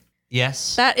beard?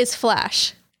 Yes. That is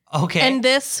Flash. Okay. And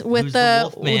this with Who's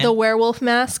the wolf man? the werewolf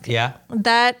mask? Yeah.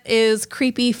 That is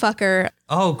Creepy Fucker.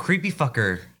 Oh, creepy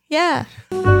fucker. Yeah.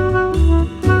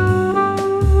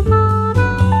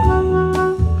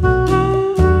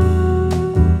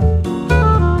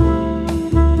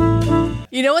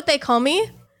 You know what they call me?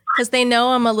 Because they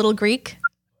know I'm a little Greek.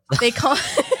 They call...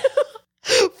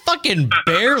 Fucking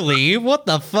barely. What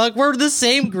the fuck? We're the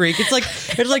same Greek. It's like,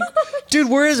 dude,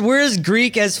 where is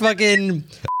Greek as fucking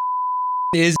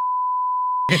is?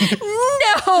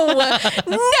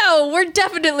 No, we're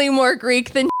definitely more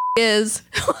Greek than is.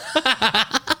 That's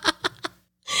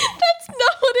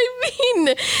not what I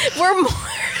mean. We're more...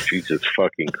 Jesus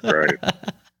fucking Christ.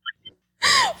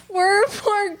 We're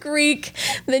more Greek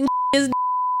than is.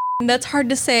 That's hard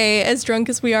to say as drunk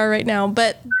as we are right now,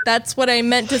 but that's what I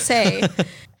meant to say.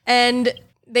 And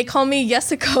they call me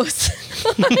Yesicos.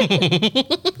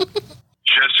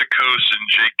 Jessicos and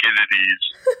Jakidides.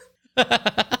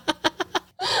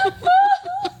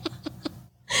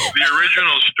 The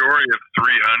original story of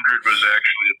 300 was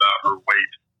actually about her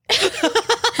weight.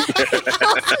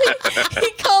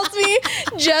 He calls me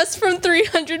Jess from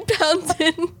 300 pounds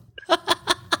in.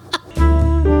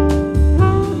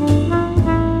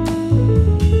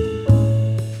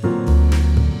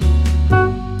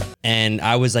 And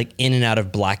I was like in and out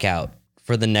of blackout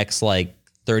for the next like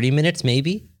 30 minutes,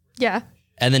 maybe. Yeah.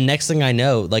 And the next thing I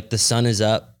know, like the sun is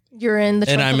up You're in the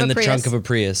trunk and I'm of in a the Prius. trunk of a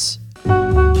Prius.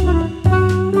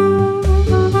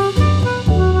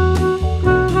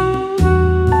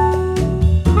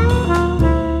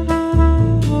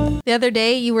 The other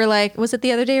day, you were like, was it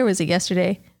the other day or was it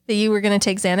yesterday? That you were going to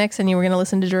take Xanax and you were going to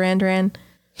listen to Duran Duran?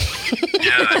 Yeah.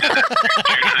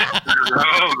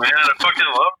 Oh, man. I fucking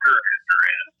love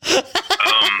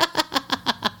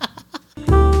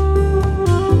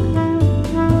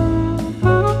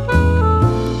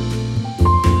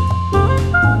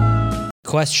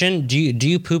Question, do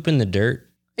you poop in the dirt?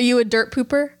 Are you a dirt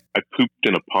pooper? I pooped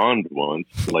in a pond once.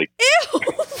 Like, Ew!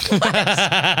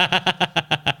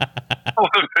 oh,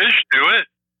 the fish do it.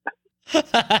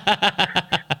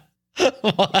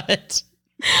 What?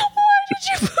 Why did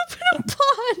you poop in a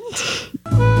pond?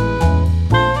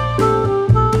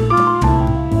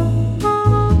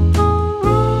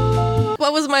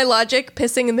 What was my logic?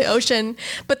 Pissing in the ocean.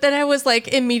 But then I was like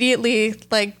immediately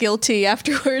like guilty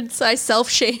afterwards. I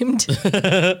self-shamed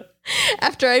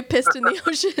after I pissed in the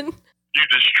ocean. You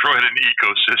destroyed an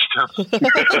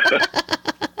ecosystem.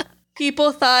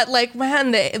 People thought like,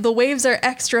 man, the waves are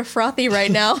extra frothy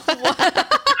right now.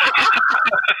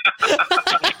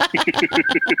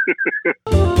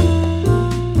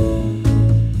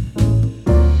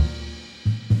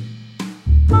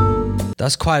 That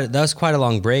was quite a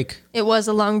long break. It was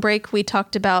a long break. We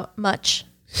talked about much.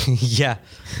 Yeah,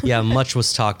 much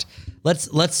was talked.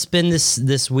 Let's spin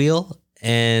this wheel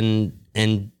and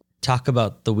talk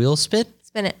about the wheel spin.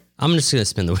 Spin it. I'm just gonna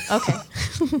spin the wheel. Okay.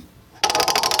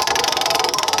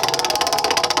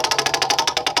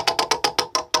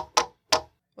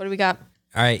 What do we got?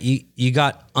 All right, you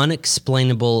got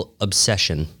unexplainable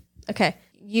obsession. Okay.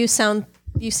 You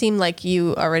seem like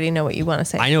you already know what you want to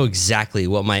say. I know exactly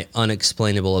what my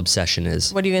unexplainable obsession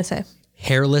is. What are you going to say?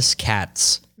 Hairless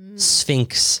cats,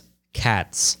 Sphinx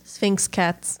cats. Sphinx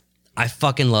cats. I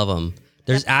fucking love them.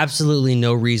 There's absolutely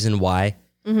no reason why.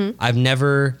 Mm-hmm. I've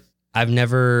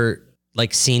never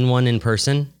like seen one in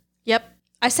person. Yep.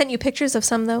 I sent you pictures of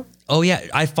some though. Oh yeah,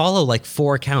 I follow like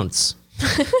 4 accounts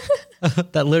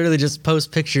that literally just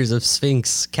post pictures of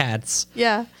Sphinx cats,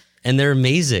 Yeah. and they're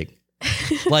amazing.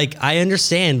 Like I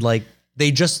understand, like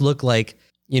they just look like,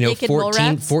 you know, Naked mole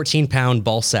rats? 14-pound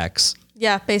ball sacks.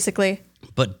 Yeah, basically.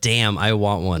 But damn, I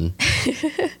want one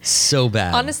so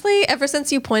bad. Honestly, ever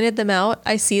since you pointed them out,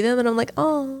 I see them and I'm like,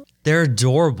 oh, They're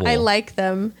adorable. I like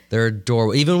them. They're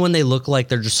adorable. Even when they look like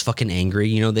they're just fucking angry,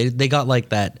 you know, they got like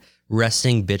that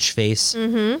resting bitch face.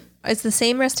 Mm-hmm. It's the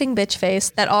same resting bitch face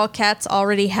that all cats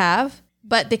already have,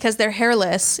 but because they're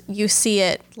hairless, you see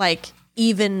it like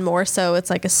even more so. It's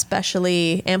like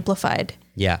especially amplified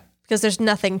Yeah. because there's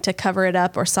nothing to cover it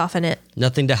up or soften it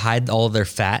Nothing to hide all of their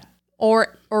fat.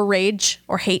 or rage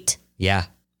or hate. Yeah.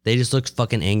 They just look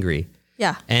fucking angry.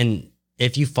 Yeah. And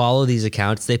if you follow these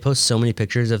accounts, they post so many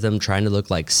pictures of them trying to look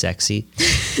like sexy.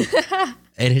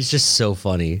 And it's just so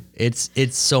funny. It's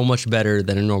so much better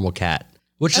than a normal cat.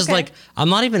 Which is Okay. like, I'm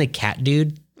not even a cat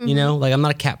dude, you know? Like I'm not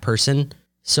a cat person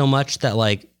so much that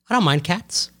like I don't mind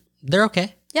cats. They're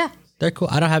okay. Yeah. They're cool.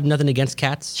 I don't have nothing against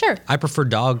cats. Sure. I prefer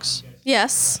dogs,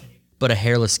 Yes. but a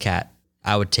hairless cat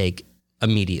I would take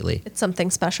immediately. It's something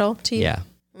special to you. Yeah.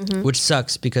 Which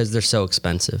sucks because they're so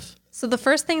expensive. So the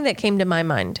first thing that came to my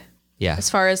mind Yeah. as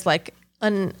far as like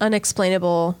an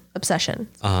unexplainable obsession,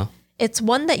 Uh-huh. it's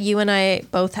one that you and I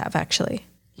both have actually.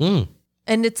 And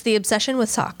it's the obsession with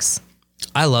socks.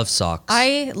 I love socks.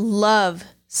 I love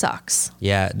socks.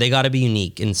 Yeah, they got to be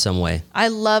unique in some way. I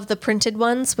love the printed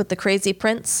ones with the crazy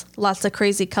prints, lots of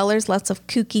crazy colors, lots of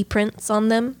kooky prints on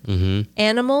them.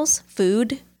 Animals,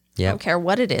 food. I Yep. don't care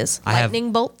what it is. I have-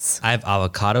 Lightning bolts. I have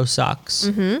avocado socks.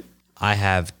 I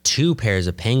have 2 pairs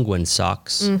of penguin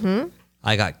socks.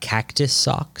 I got cactus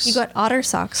socks. You got otter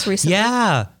socks recently.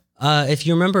 Yeah. If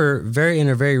you remember, in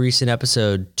a very recent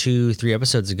episode, 2-3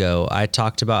 episodes ago, I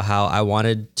talked about how I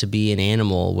wanted to be an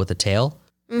animal with a tail,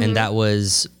 and that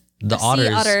was the otters.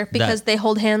 Sea otter because they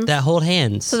hold hands that hold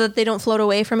hands. so that they don't float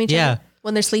away from each Yeah. other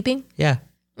when they're sleeping. Yeah,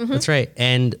 that's right.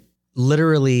 And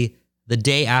literally the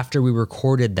day after we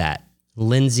recorded that,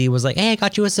 Lindsay was like, "Hey, I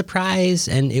got you a surprise,"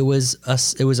 and it was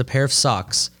a pair of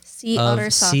socks, Sea of otter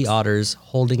socks. sea otters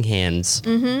holding hands,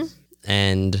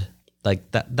 and like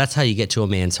that's how you get to a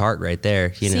man's heart right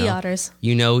there. You know, Sea otters.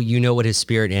 You know what his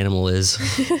spirit animal is.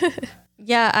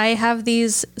 Yeah, I have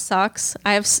these socks.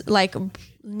 I have like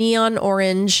neon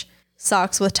orange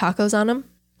socks with tacos on them.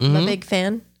 I'm a big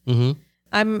fan.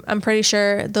 I'm pretty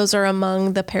sure those are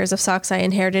among the pairs of socks I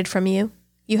inherited from you.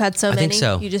 You had so many. think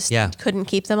so. You just Yeah. couldn't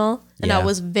keep them all. And I Yeah.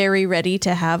 was very ready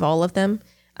to have all of them.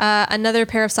 Another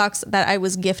pair of socks that I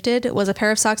was gifted was a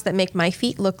pair of socks that make my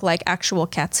feet look like actual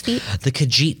cat's feet. The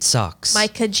Khajiit socks. My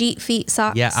Khajiit feet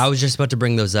socks. Yeah, I was just about to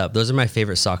bring those up. Those are my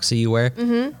favorite socks that you wear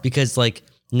because like,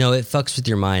 no, it fucks with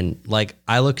your mind. Like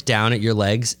I look down at your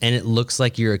legs and it looks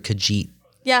like you're a Khajiit.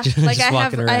 Yeah, like Just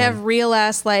walking I around. have real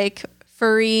ass like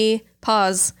furry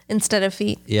paws instead of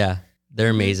feet. Yeah,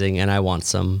 they're amazing and I want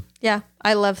some. Yeah,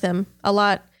 I love them a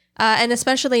lot. And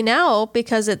especially now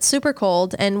because it's super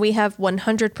cold and we have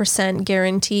 100%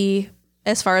 guarantee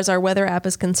as far as our weather app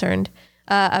is concerned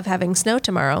of having snow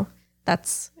tomorrow.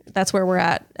 That's where we're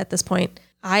at this point.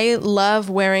 I love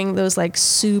wearing those like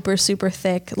super, super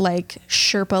thick, like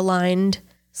Sherpa lined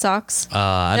socks.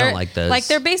 I They're- don't like those. Like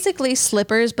they're basically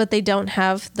slippers, but they don't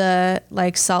have the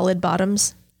like solid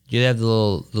bottoms. You have the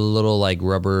little like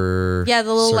rubber Yeah,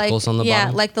 the little circles like on the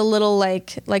bottom. like the little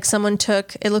like someone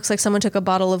took. It looks like someone took a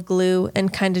bottle of glue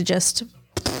and kind of just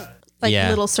like Yeah.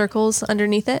 little circles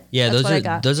underneath it. Yeah, That's what I those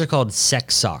got. are those are called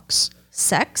sex socks.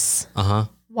 Sex? Uh-huh.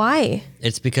 Why?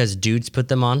 It's because dudes put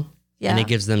them on and Yeah. it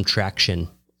gives them traction.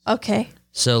 Okay.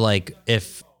 So like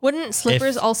if Wouldn't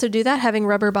slippers also do that, having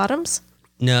rubber bottoms?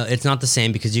 no, it's not the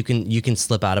same because you can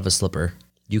slip out of a slipper.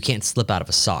 You can't slip out of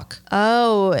a sock.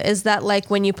 Oh, is that like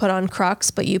when you put on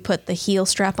Crocs, but you put the heel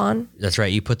strap on? That's right.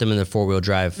 You put them in the 4-wheel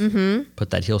drive.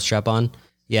 Put that heel strap on.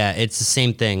 Yeah, it's the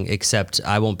same thing, except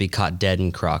I won't be caught dead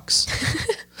in Crocs.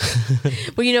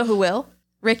 Well, you know who will?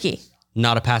 Ricky.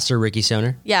 Not a pastor, Ricky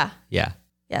Soner. Yeah. Yeah.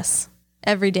 Yes.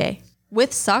 Every day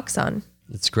with socks on.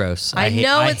 It's gross. I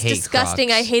know it's hate disgusting.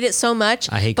 Crocs. I hate it so much.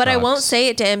 I hate but I won't Crocs. say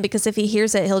it to him because if he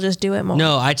hears it, he'll just do it more.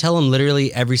 No, I tell him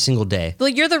literally every single day. Well,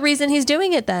 you're the reason he's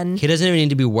doing it then. He doesn't even need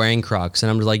to be wearing Crocs. And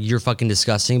I'm like, you're fucking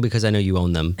disgusting because I know you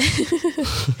own them.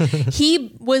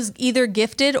 He was either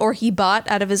gifted or he bought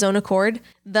out of his own accord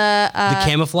the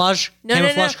Camouflage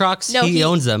Crocs, No, he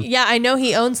owns them. Yeah, I know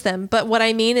he owns them. But what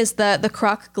I mean is the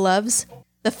Croc gloves,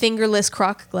 the fingerless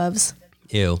Croc gloves.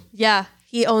 Ew, Yeah,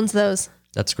 he owns those.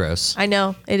 that's gross. I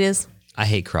know it is. I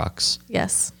hate Crocs.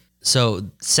 Yes. So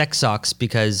sex socks,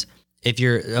 because if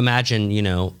imagine,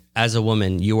 as a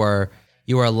woman, you are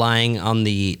lying on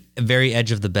the very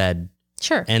edge of the bed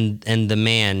Sure. and the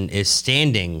man is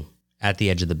standing at the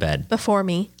edge of the bed. Before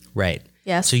me. Right.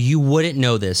 Yes. So you wouldn't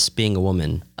know this being a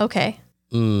woman Okay.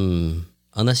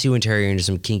 unless you interrogate into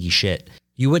some kinky shit.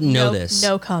 You wouldn't know this.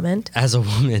 No comment. As a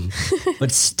woman,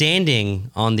 but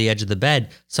standing on the edge of the bed,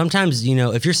 sometimes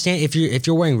if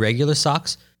you're wearing regular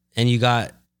socks and you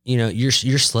got you're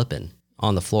slipping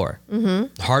on the floor.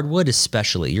 Mm-hmm. Hardwood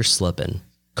especially, you're slipping.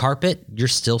 Carpet, you're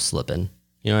still slipping.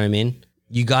 You know what I mean?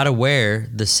 You got to wear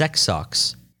the sex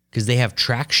socks because they have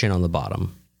traction on the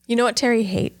bottom. You know what Terry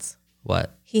hates?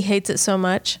 What? He hates it so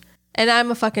much. And I'm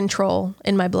a fucking troll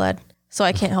in my blood, so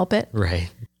I can't help it. Right.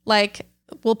 Like,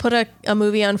 we'll put a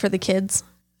movie on for the kids.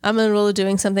 I'm in the middle of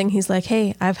doing something. He's like,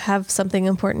 hey, I have something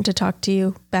important to talk to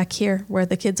you back here where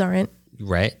the kids aren't,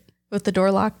 Right. with the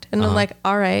door locked. And I'm like,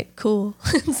 all right, cool.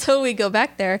 And so we go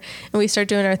back there and we start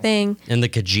doing our thing. And the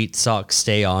Khajiit socks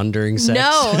stay on during sex.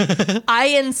 No, I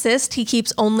insist he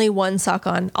keeps only one sock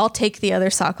on. I'll take the other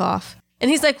sock off. And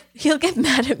he's like, he'll get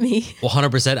mad at me.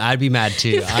 100%. I'd be mad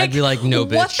too. I'd be like, no,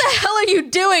 bitch. What the hell are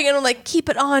you doing? And I'm like, keep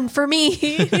it on for me.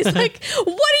 He's like, what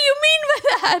do you mean by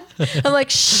that? I'm like,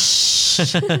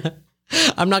 shh.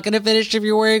 I'm not going to finish if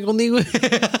you're wearing only.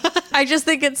 I just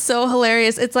think it's so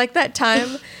hilarious. It's like that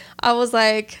time I was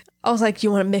like,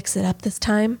 you want to mix it up this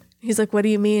time? He's like, what do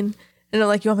you mean? And I'm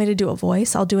like, you want me to do a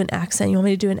voice? I'll do an accent. You want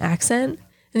me to do an accent?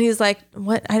 And he's like,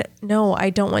 what? No,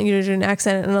 I don't want you to do an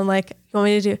accent. And I'm like, you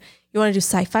want to do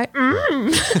sci-fi?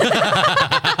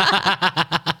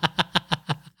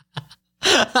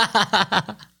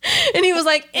 And he was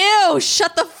like, ew,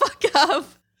 shut the fuck up.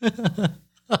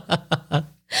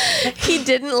 He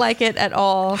didn't like it at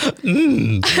all.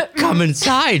 Come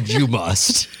inside, you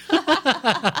must.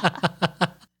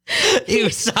 Ew,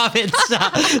 stop it.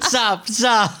 Stop.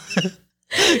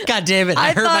 God damn it.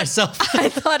 I hurt myself. I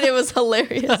thought it was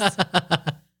hilarious.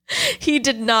 He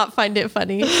did not find it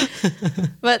funny,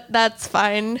 but that's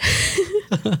fine.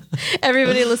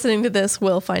 Everybody listening to this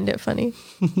will find it funny.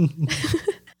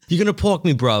 You're going to poke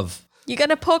me, bruv. You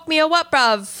gonna poke me or what,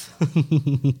 bruv?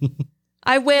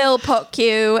 I will poke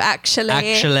you, actually.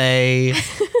 All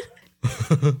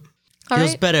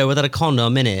Feels right. better without a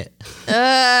condom in it.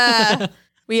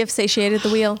 We have satiated the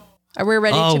wheel. We're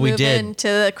ready to move into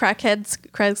the Crackhead's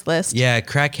Craigslist. Yeah,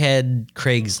 Crackhead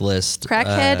Craigslist.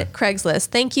 Craigslist.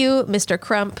 Thank you, Mr.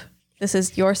 Crump. This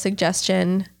is your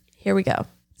suggestion. Here we go.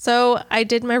 So I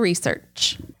did my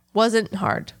research. Wasn't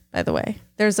hard, by the way.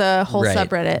 There's a whole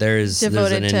subreddit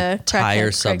devoted to an entire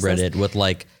Crackhead subreddit Craigslist. with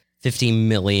like 50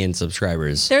 million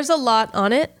subscribers. There's a lot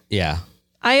on it. Yeah.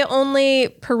 I only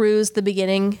perused the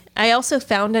beginning. I also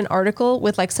found an article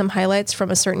with like some highlights from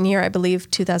a certain year, I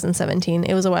believe 2017.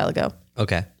 It was a while ago.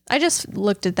 Okay. I just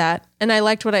looked at that and I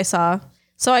liked what I saw.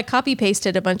 So I copy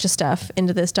pasted a bunch of stuff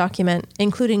into this document,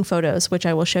 including photos, which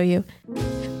I will show you.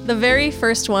 The very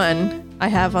first one I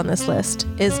have on this list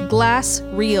is Glass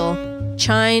Reel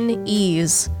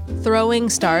Chinese throwing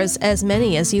stars, as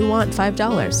many as you want,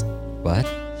 $5. What?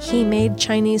 He made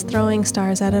Chinese throwing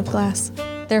stars out of glass.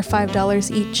 They're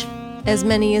 $5 each, as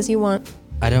many as you want.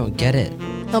 I don't get it.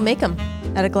 He'll make them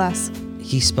out of glass.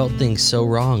 He spelled things so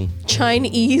wrong.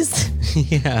 Chinese.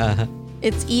 Yeah.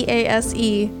 It's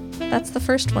EASE. That's the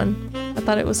first one. I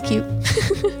thought it was cute.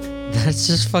 That's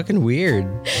just fucking weird.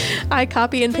 I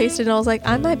copy and pasted and I was like,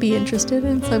 I might be interested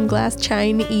in some glass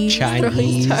Chinese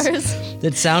throwing stars.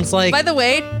 That sounds like... By the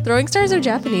way, throwing stars are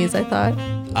Japanese, I thought.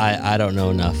 I don't know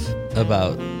enough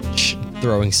about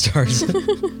throwing stars.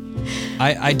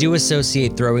 I do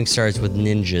associate throwing stars with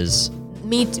ninjas.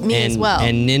 Me as well.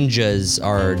 And ninjas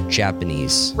are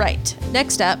Japanese. Right.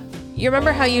 Next up, you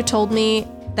remember how you told me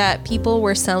that people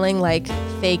were selling like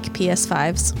fake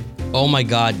PS5s? Oh my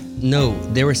God. No,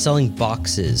 they were selling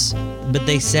boxes. But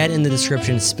they said in the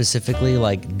description specifically,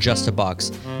 like, just a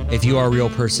box. If you are a real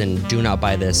person, do not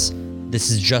buy this. This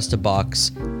is just a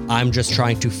box. I'm just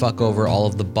trying to fuck over all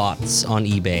of the bots on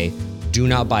eBay. Do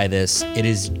not buy this. It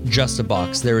is just a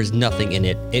box. There is nothing in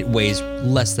it. It weighs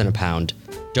less than a pound.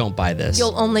 Don't buy this.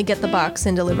 You'll only get the box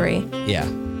in delivery. Yeah.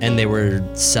 And they were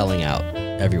selling out.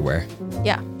 everywhere.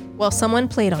 Yeah. Well, someone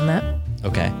played on that,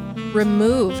 Okay.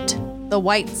 removed the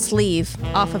white sleeve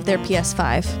off of their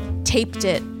PS5, taped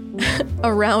it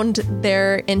around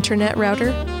their internet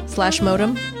router /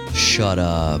 modem, Shut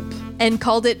up. and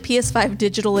called it PS5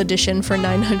 Digital Edition for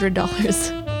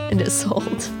 $900. And it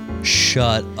sold.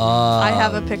 Shut up. I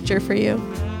have a picture for you.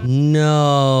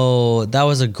 No, that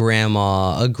was a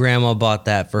grandma. A grandma bought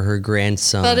that for her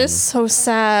grandson. That is so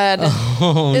sad.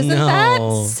 Oh, Isn't no.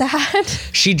 that sad?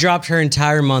 She dropped her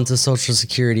entire month of Social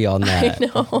Security on that. I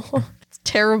know. It's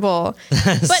terrible.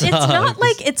 But it's not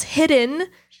like it's hidden.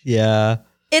 Yeah.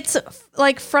 It's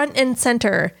like front and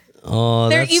center. Oh,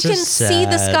 There that's you can just see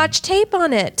the sad. Scotch tape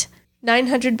on it.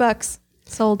 $900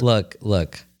 sold. Look.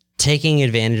 Taking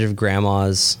advantage of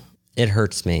grandmas, it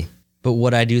hurts me. But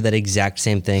would I do that exact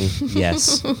same thing?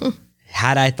 Yes.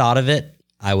 Had I thought of it,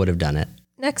 I would have done it.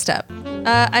 Next up,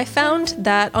 I found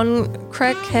that on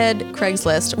Crackhead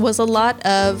Craigslist was a lot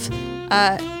of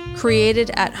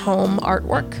created at home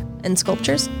artwork and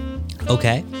sculptures.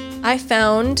 Okay. I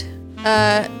found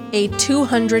a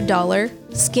 $200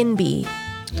 skin bee.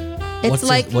 It's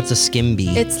What's a skin bee?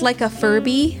 it's like a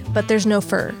Furby, but there's no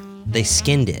fur. They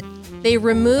skinned it. They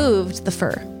removed the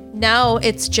fur. Now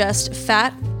it's just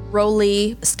fat,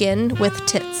 rolly skin with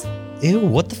tits. Ew,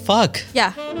 what the fuck?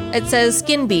 Yeah, it says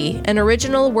Skin Bee, an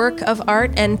original work of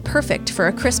art and perfect for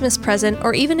a Christmas present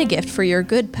or even a gift for your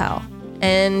good pal.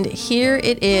 And here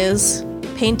it is,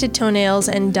 painted toenails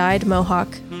and dyed mohawk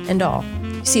and all.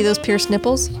 You see those pierced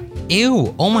nipples?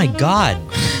 Ew, oh my god.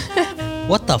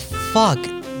 What the fuck?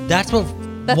 That's what...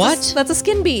 What? That's a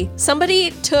Skin Bee.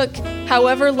 Somebody took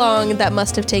however long that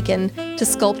must have taken to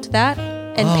sculpt that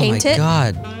and paint Oh my it,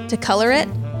 god. to color it,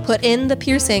 put in the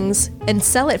piercings, and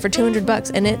sell it for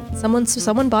 $200. And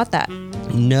someone bought that,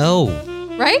 No.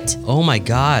 right? Oh my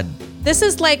god. This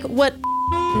is like what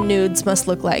nudes must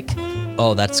look like.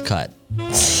 Oh, that's cut.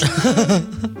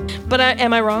 But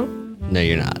am I wrong? No,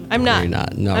 you're not. I'm not. No, you're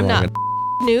not. No, I'm wrong. not.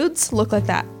 Nudes look like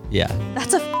that. Yeah.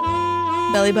 That's a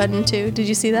belly button too. Did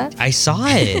you see that? I saw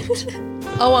it.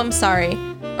 Oh, I'm sorry.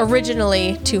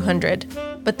 Originally 200,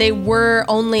 but they were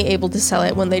only able to sell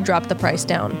it when they dropped the price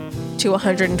down to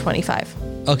 125.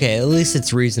 Okay, at least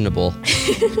it's reasonable.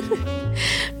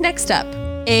 Next up,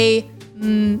 a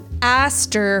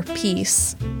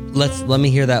masterpiece. Let me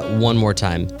hear that one more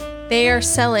time. They are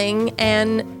selling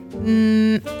an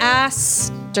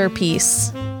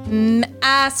masterpiece.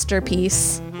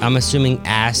 Masterpiece. I'm assuming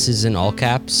ass is in all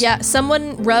caps. Yeah,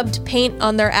 someone rubbed paint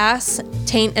on their ass,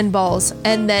 taint, and balls,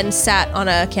 and then sat on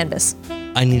a canvas.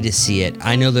 I need to see it.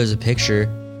 I know there's a picture.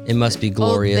 It must be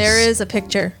glorious. Oh, there is a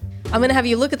picture. I'm going to have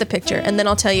you look at the picture, and then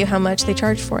I'll tell you how much they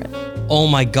charged for it. Oh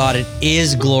my god, it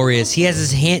is glorious. He has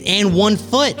his hand and 1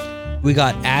 foot. We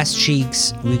got ass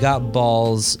cheeks. We got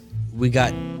balls. We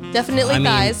got... Definitely I mean,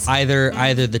 thighs.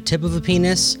 either the tip of a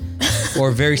penis or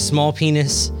a very small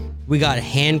penis. We got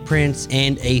handprints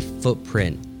and a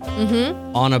footprint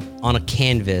on a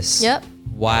canvas. Yep.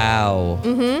 Wow.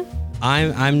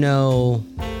 I'm no,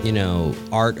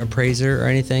 art appraiser or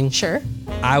anything. Sure.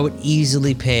 I would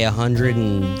easily pay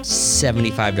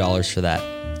 $175 for that.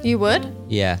 You would?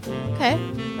 Yeah. Okay.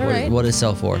 All right. What does it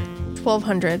sell for?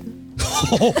 $1,200.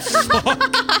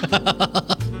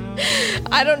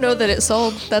 I don't know that it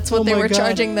sold. That's what they my were God.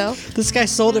 charging, though. This guy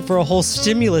sold it for a whole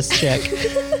stimulus check.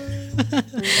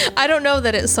 I don't know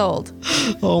that it sold.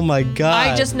 Oh my god.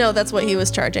 I just know that's what he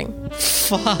was charging.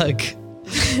 fuck.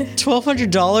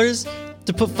 $1,200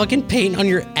 to put fucking paint on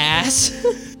your ass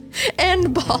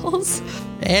And balls.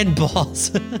 and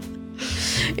balls.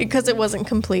 Because it wasn't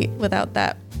complete without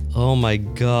that. Oh my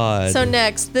god. So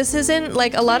next, this isn't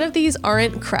like a lot of these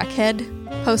aren't crackhead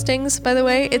postings, by the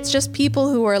way. It's just people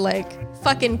who are like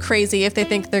fucking crazy if they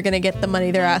think they're gonna get the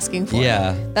money they're asking for.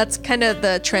 Yeah. That's kind of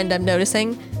the trend I'm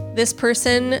noticing. This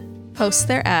person posts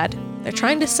their ad. They're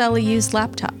trying to sell a used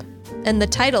laptop. And the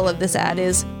title of this ad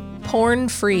is Porn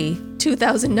Free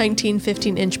 2019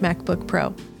 15-inch MacBook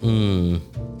Pro.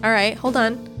 All right, hold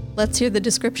on. Let's hear the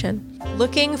description.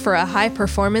 Looking for a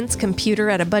high-performance computer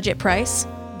at a budget price?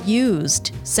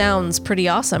 Used. Sounds pretty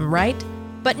awesome, right?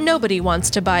 But nobody wants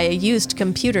to buy a used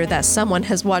computer that someone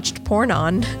has watched porn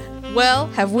on. Well,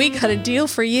 have we got a deal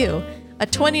for you? A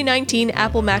 2019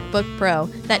 Apple MacBook Pro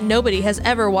that nobody has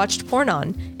ever watched porn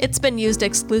on. It's been used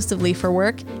exclusively for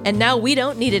work, and now we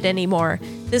don't need it anymore.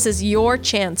 This is your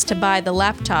chance to buy the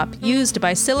laptop used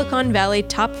by Silicon Valley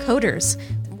top coders,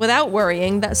 without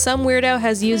worrying that some weirdo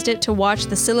has used it to watch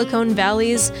the Silicon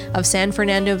Valleys of San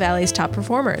Fernando Valley's top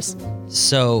performers.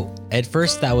 So at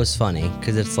first that was funny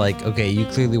because it's like, okay, you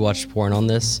clearly watched porn on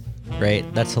this, right?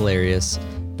 That's hilarious.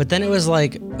 But then it was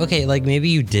like, okay, like maybe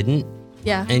you didn't.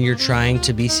 Yeah. and you're trying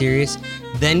to be serious.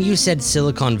 Then you said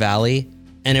Silicon Valley,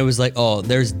 and it was like, oh,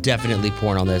 there's definitely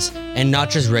porn on this. And not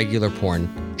just regular porn,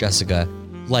 Jessica.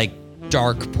 Like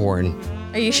dark porn.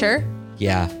 Are you sure?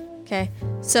 Yeah. Okay.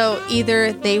 So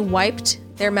either they wiped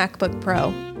their MacBook Pro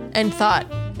and thought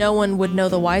no one would know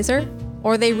the wiser,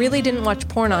 or they really didn't watch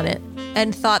porn on it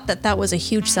and thought that that was a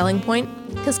huge selling point.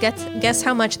 Because guess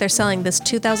how much they're selling this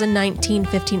 2019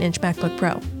 15-inch MacBook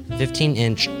Pro?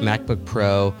 15-inch MacBook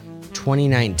Pro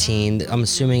 2019. I'm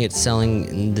assuming it's selling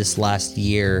in this last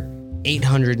year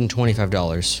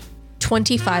 $825.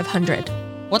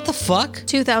 $2,500. What the fuck?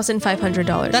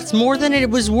 $2,500. That's more than it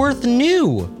was worth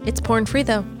new. It's porn free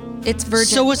though. It's Virgin.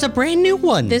 So it's a brand new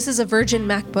one. This is a Virgin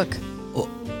MacBook.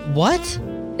 What?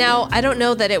 Now, I don't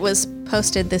know that it was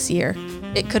posted this year.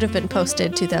 It could have been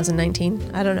posted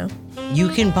 2019. I don't know. You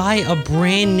can buy a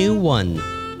brand new one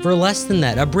for less than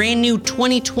that. A brand new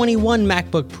 2021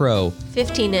 MacBook Pro.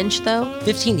 15-inch though,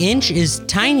 15-inch is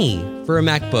tiny for a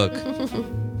MacBook.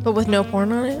 but with no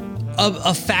porn on it.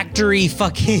 A factory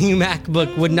fucking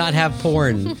MacBook would not have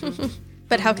porn.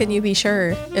 But how can you be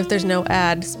sure if there's no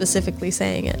ad specifically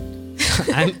saying it?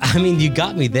 I mean, you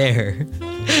got me there.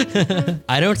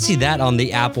 I don't see that on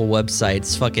the Apple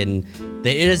websites.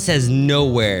 It says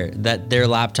nowhere that their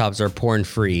laptops are porn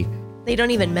free. They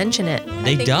don't even mention it.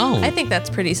 They don't. I think that's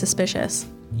pretty suspicious.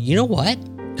 You know what?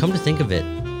 Come to think of it,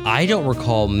 I don't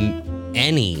recall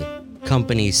any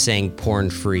companies saying porn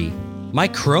free. My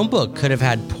Chromebook could have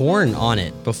had porn on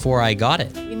it before I got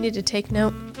it. You need to take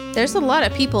note. There's a lot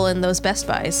of people in those Best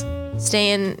Buys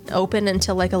staying open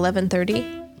until like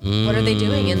 11:30. What are they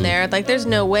doing in there? Like, there's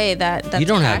no way that's You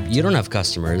don't packed. have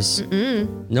customers.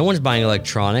 No one's buying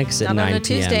electronics at Not 9 on a p.m.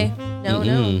 Tuesday.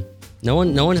 No.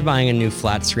 No one's buying a new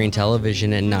flat screen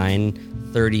television at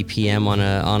 9:30 p.m. on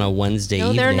a Wednesday No,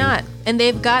 evening. they're not. And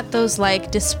they've got those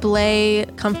like display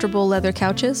comfortable leather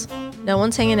couches. No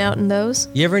one's hanging out in those.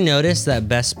 You ever notice that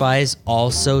Best Buys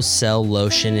also sell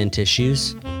lotion and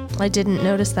tissues? I didn't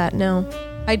notice that, no.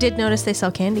 I did notice they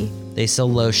sell candy. They sell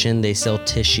lotion, they sell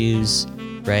tissues,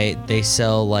 right? They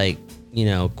sell like,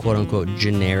 quote unquote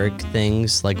generic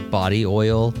things like body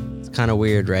oil. It's kind of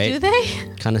weird, right? Do they?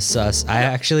 Kind of sus. I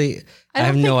have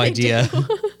don't no think they idea. do.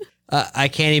 I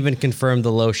can't even confirm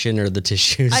the lotion or the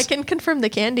tissues. I can confirm the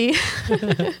candy.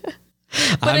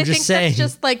 But I'm I just think saying. that's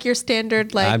just like your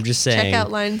standard like I'm just saying. checkout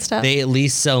line stuff. They at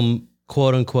least sell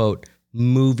quote unquote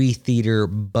movie theater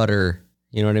butter.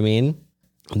 You know what I mean?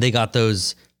 They got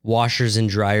those washers and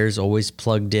dryers always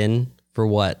plugged in for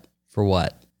what? For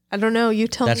what? I don't know. You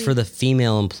tell That's me. for the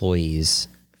female employees.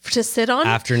 To sit on?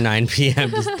 After 9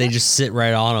 p.m., they just sit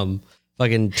right on them.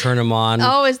 Fucking turn them on.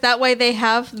 Oh, is that why they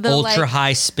have the Ultra like,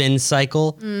 high spin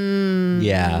cycle.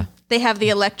 Yeah. they have the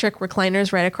electric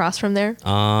recliners right across from there?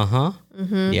 Uh-huh.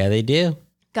 Mm-hmm. Yeah, they do.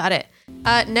 Got it.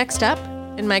 Next up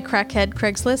in my crackhead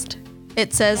Craigslist,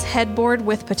 it says headboard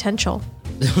with potential.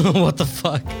 What the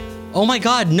fuck? Oh my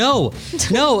God, no.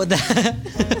 No,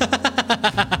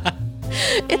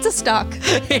 It's a stock.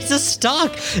 it's a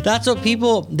stock. That's what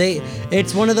people,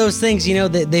 it's one of those things,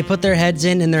 they put their heads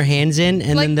in and their hands in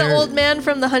and Like then the they're, old man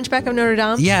from the Hunchback of Notre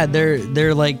Dame. yeah,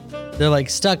 they're like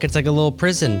stuck. It's like a little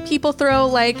prison. People throw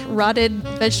like rotted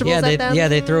vegetables at them.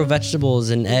 They throw vegetables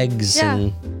and eggs Yeah.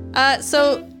 and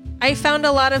So I found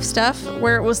a lot of stuff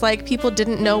where it was like people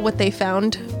didn't know what they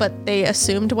found, but they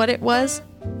assumed what it was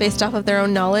based off of their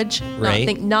own knowledge,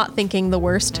 Right. not thinking the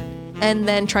worst, and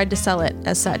then tried to sell it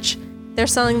as such. They're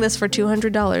selling this for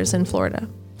 $200 in Florida.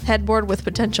 Headboard with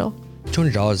potential.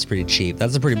 $200 is pretty cheap.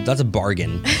 That's a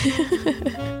bargain.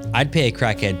 I'd pay a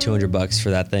crackhead $200 for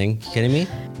that thing. You kidding me?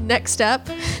 Next up,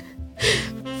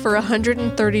 for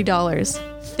 $130,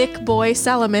 Thick Boy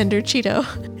Salamander Cheeto.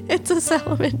 It's a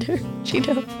salamander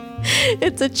Cheeto.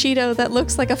 It's a Cheeto that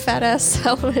looks like a fat ass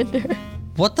salamander.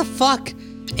 What the fuck?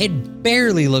 It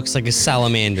barely looks like a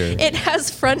salamander. It has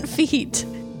front feet.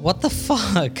 What the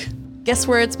fuck? Guess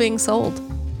where it's being sold?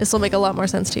 This will make a lot more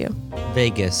sense to you.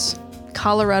 Vegas.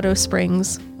 Colorado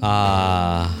Springs.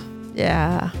 Ah.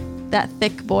 Yeah. That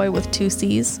Thick Boy with 2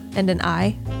 C's and an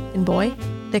I in boy.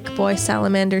 Thick Boy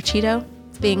Salamander Cheeto.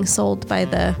 It's being sold by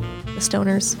the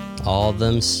stoners. All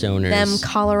them stoners. Them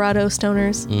Colorado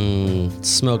stoners.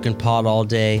 Smoking pot all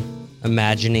day.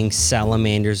 Imagining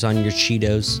salamanders on your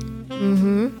Cheetos.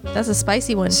 That's a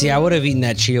spicy one. See, I would have eaten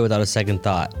that Cheeto without a second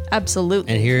thought.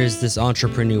 Absolutely. And here's this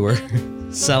entrepreneur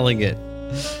selling it.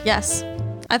 Yes.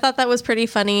 I thought that was pretty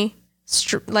funny.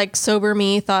 Like sober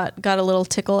me got a little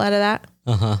tickle out of that.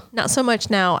 Uh-huh. Not so much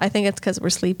now. I think it's because we're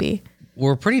sleepy.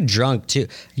 We're pretty drunk too.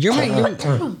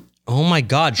 Oh my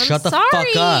God, shut the fuck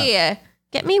up.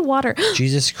 Get me water.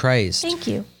 Jesus Christ. Thank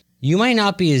you. You might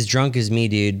not be as drunk as me,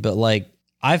 dude, but like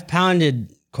I've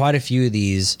pounded quite a few of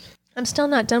these. I'm still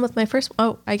not done with my first.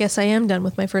 Oh, I guess I am done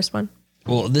with my first one.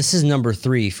 Well, this is number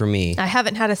 3 for me. I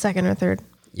haven't had a second or third.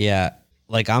 Yeah,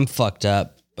 like I'm fucked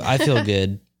up, but I feel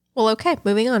good. Well, okay,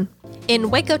 moving on. In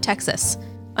Waco, Texas,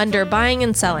 under buying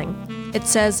and selling, it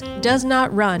says, does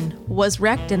not run, was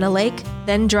wrecked in a lake,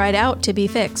 then dried out to be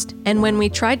fixed. And when we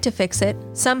tried to fix it,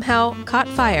 somehow caught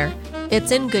fire.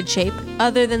 It's in good shape,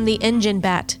 other than the engine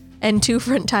bat and 2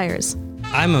 front tires.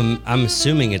 I'm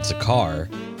assuming it's a car.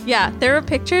 Yeah, there are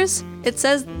pictures. It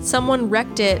says someone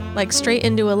wrecked it like straight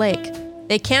into a lake.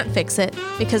 They can't fix it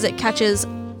because it catches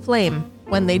flame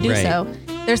when they do Right. so.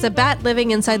 There's a bat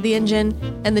living inside the engine,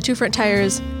 and the 2 front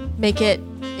tires make it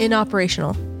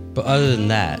inoperational. But other than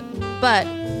that, But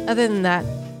other than that,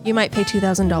 you might pay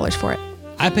 $2,000 for it.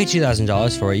 I paid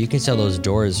 $2,000 for it. You can sell those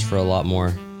doors for a lot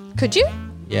more. Could you?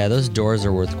 Yeah, those doors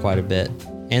are worth quite a bit.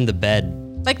 And the bed.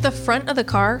 Like the front of the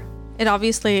car, it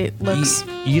obviously looks.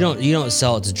 You don't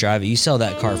sell it to drive it. You sell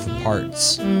that car for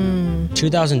parts.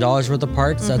 $2,000 worth of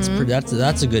parts.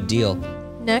 That's a good deal.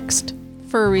 Next,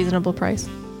 for a reasonable price.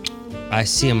 I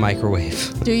see a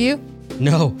microwave. Do you?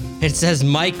 No, it says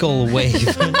Michael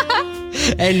Wave.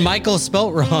 And Michael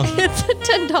spelt wrong. It's a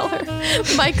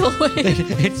 $10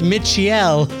 microwave. It's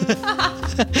Michiel.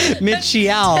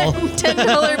 Michiel.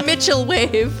 $10 Mitchell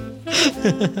wave.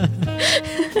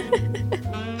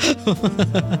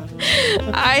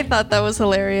 I thought that was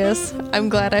hilarious. I'm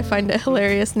glad I find it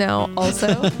hilarious now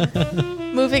also.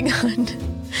 Moving on.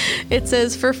 It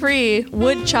says for free,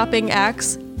 wood chopping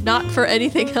axe, not for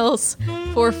anything else,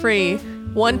 for free.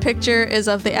 One picture is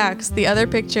of the axe. The other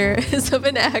picture is of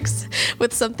an axe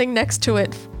with something next to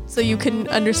it so you can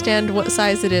understand what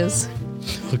size it is.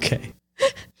 Okay.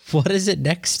 What is it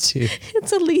next to?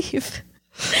 It's a leaf.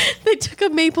 They took a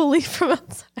maple leaf from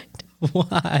outside.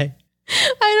 Why?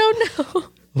 I don't know.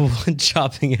 One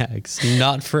chopping axe,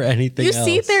 not for anything You else.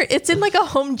 see there, it's in like a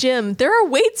home gym. There are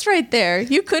weights right there.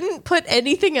 You couldn't put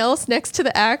anything else next to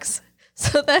the axe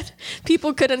so that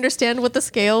people could understand what the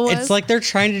scale was. It's like they're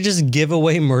trying to just give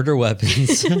away murder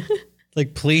weapons.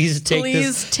 Like, please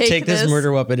take this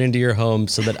murder weapon into your home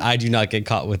so that I do not get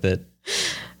caught with it.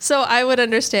 So I would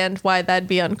understand why that'd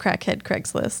be on Crackhead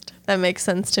Craigslist. That makes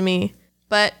sense to me.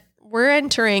 But we're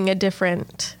entering a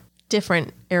different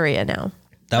area now.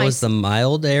 That was the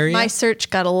mild area? My search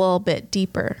got a little bit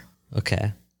deeper.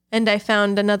 Okay. And I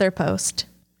found another post.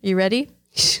 You ready?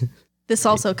 This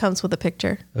also comes with a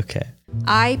picture. Okay.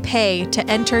 I pay to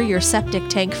enter your septic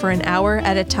tank for an hour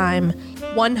at a time.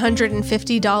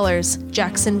 $150,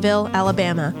 Jacksonville,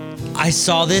 Alabama. I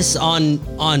saw this on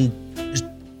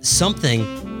something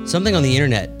on the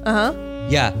internet. Uh-huh.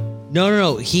 Yeah.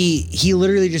 No. He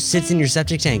literally just sits in your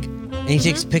septic tank and he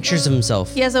takes pictures of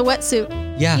himself. He has a wetsuit.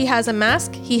 Yeah. He has a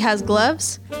mask. He has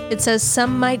gloves. It says,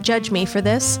 some might judge me for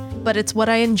this, but it's what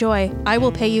I enjoy. I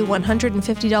will pay you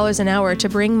 $150 an hour to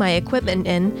bring my equipment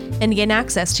in and gain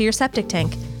access to your septic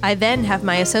tank. I then have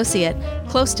my associate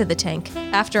close to the tank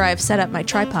after I've set up my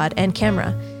tripod and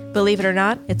camera. Believe it or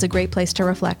not, it's a great place to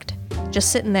reflect.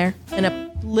 Just sitting there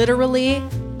in literally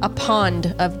a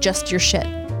pond of just your shit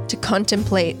to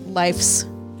contemplate life's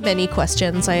many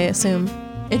questions, I assume.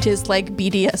 It is like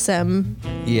BDSM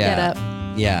Yeah. getup.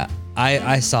 Yeah.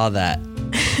 I saw that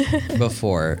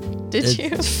before. Did you?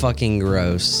 It's fucking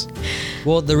gross.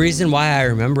 Well, the reason why I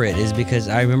remember it is because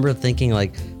I remember thinking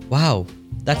like, wow,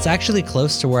 that's actually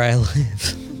close to where I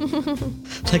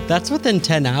live. Like, that's within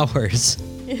 10 hours.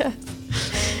 Yes.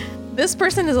 This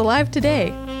person is alive today.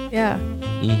 Yeah.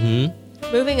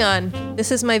 Mm-hmm. Moving on.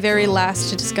 This is my very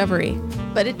last discovery,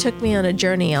 but it took me on a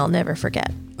journey I'll never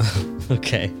forget.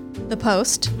 Okay. The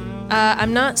post.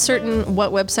 I'm not certain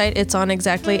what website it's on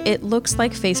exactly. It looks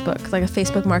like Facebook, like a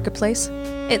Facebook marketplace.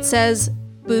 It says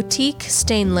boutique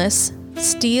stainless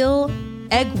steel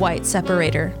egg white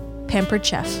separator, Pampered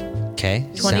Chef. Okay.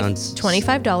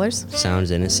 $25.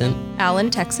 Sounds innocent. Allen,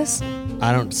 Texas.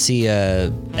 I don't see a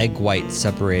egg white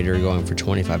separator going for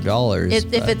 $25.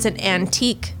 If it's an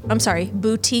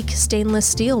boutique stainless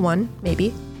steel one,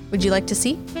 maybe. Would you like to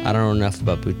see? I don't know enough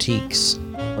about boutiques.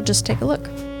 We'll just take a look.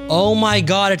 Oh my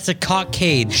God, it's a cock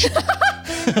cage.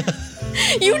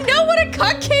 You know what a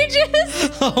cock cage is?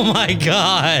 Oh my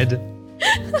God.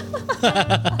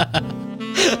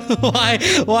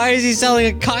 Why is he selling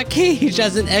a cock cage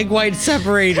as an egg white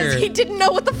separator? He didn't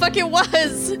know what the fuck it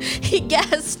was. He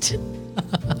guessed.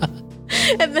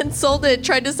 And then sold it,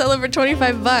 tried to sell it for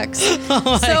 $25. Oh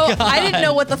my God. I didn't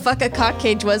know what the fuck a cock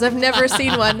cage was. I've never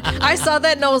seen one. I saw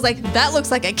that and I was like, that looks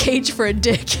like a cage for a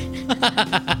dick.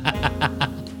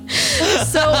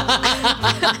 So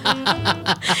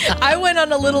I went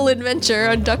on a little adventure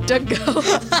on DuckDuckGo.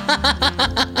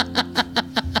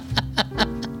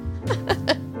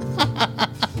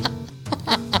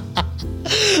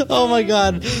 Oh my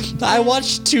god. I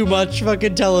watched too much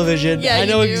fucking television. Yeah, I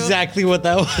know you do. exactly what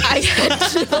that was. I had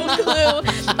no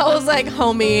clue. I was like,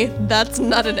 homie, that's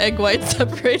not an egg white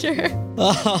separator.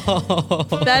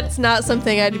 That's not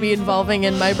something I'd be involving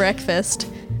in my breakfast.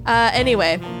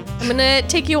 Anyway, I'm gonna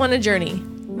take you on a journey.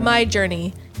 My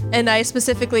journey. And I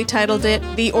specifically titled it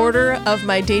The Order of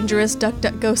My Dangerous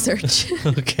DuckDuckGo Search.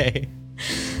 Okay.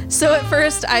 So at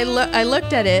first, I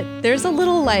looked at it. There's a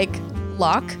little, like,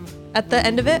 lock at the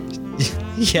end of it.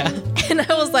 Yeah. And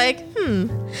I was like,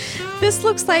 this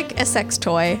looks like a sex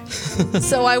toy.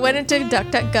 So I went into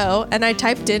DuckDuckGo and I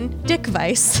typed in Dick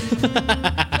Vice.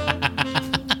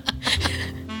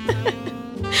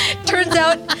 Turns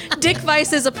out Dick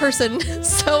Vice is a person,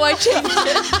 so I changed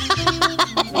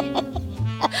it.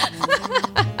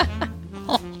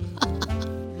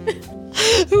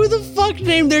 Who the fuck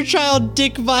named their child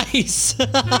Dick Vice?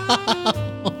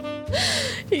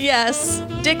 Yes,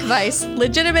 Dick Vice,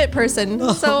 legitimate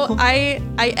person. So I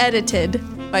edited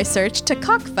my search to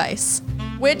Cock Vice,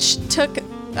 which took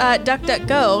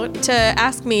DuckDuckGo to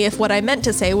ask me if what I meant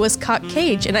to say was cock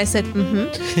cage, and I said,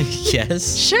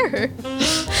 Yes. sure.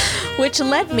 Which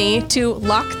led me to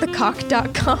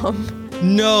lockthecock.com.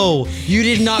 No, you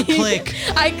did not click.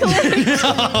 I clicked.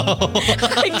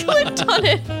 I clicked on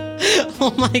it.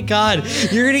 Oh my god,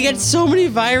 you're gonna get so many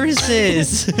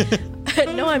viruses.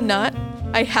 No, I'm not.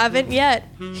 I haven't yet.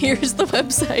 Here's the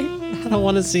website. I don't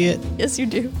want to see it. Yes, you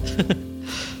do.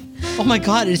 Oh my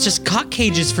god, it's just cock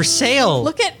cages for sale.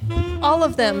 Look at all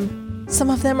of them. Some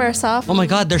of them are soft. Oh my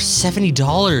god, they're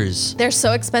 $70. They're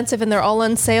so expensive and they're all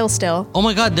on sale still. Oh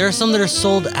my god, there are some that are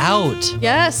sold out.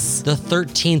 Yes. The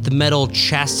 13th metal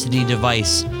chastity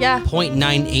device. Yeah.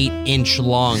 0.98 inch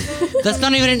long. That's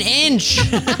not even an inch.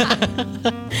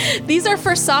 These are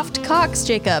for soft cocks,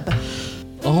 Jacob.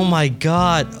 Oh my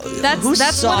god. Whose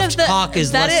That's soft one of the cock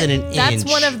is less than an inch? That's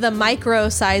one of the micro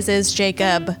sizes,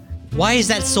 Jacob. Why is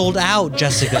that sold out,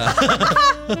 Jessica?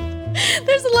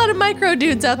 There's a lot of micro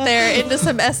dudes out there into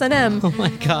some S&M. Oh my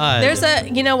god. There's a,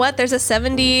 you know what? There's a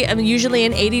 70, I mean, usually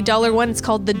an $80 one. It's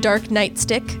called the Dark Knight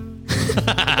Stick.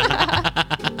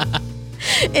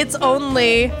 It's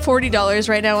only $40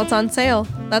 right now. It's on sale.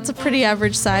 That's a pretty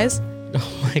average size.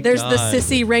 Oh my god. There's the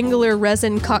Sissy Wrangler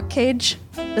resin cock cage.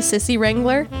 The Sissy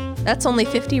Wrangler. That's only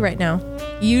 $50 right now.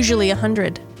 Usually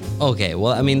 $100. Okay,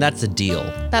 well, I mean, that's a deal.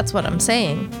 That's what I'm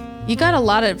saying. You got a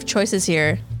lot of choices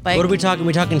here. Like, What are we talking?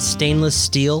 We talking stainless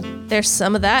steel? there's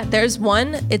some of that. There's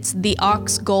one. It's the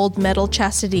Ox Gold Metal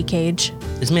Chastity Cage.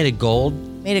 It's made of gold.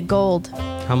 Made of gold.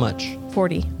 How much?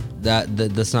 40.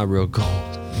 That's not real gold.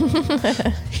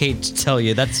 Hate to tell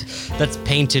you, that's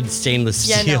painted stainless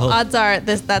Yeah, steel. no, odds are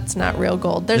that's not real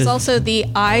gold. There's also the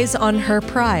Eyes on Her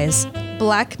Prize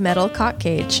black metal cock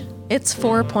cage. It's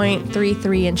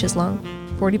 4.33 inches long.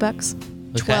 $40.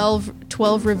 Okay.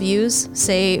 12 reviews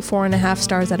say 4.5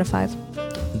 stars out of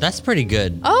 5. That's pretty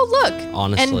good. Oh, look.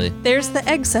 Honestly. And there's the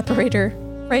egg separator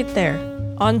right there.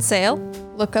 On sale.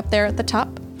 Look up there at the top.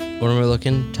 What am I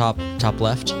looking? Top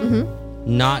left? Mm-hmm.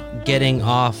 Not getting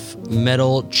off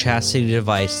metal chastity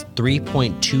device,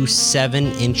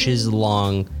 3.27 inches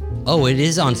long. Oh, it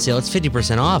is on sale. It's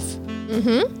 50% off.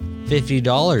 Mm-hmm.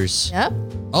 $50. Yep.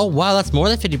 Oh, wow, that's more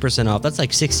than 50% off. That's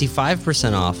like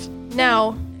 65% off.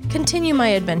 Now, continue my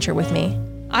adventure with me.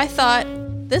 I thought,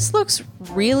 this looks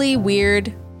really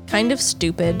weird, kind of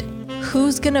stupid.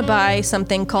 Who's gonna buy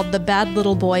something called the Bad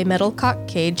Little Boy Metal Cock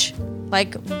Cage?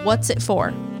 Like, what's it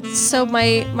for? So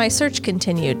my search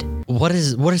continued. What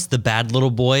is the bad little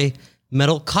boy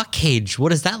metal cock cage? What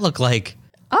does that look like?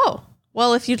 Oh,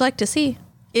 well, if you'd like to see,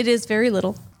 it is very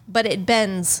little, but it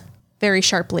bends very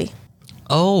sharply.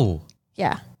 Oh,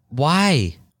 Yeah,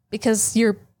 why? because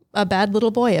you're a bad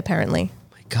little boy, apparently.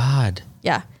 My God.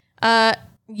 Yeah.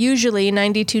 Usually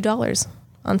 $92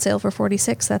 on sale for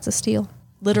 $46. That's a steal.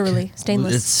 Literally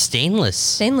stainless. It's stainless.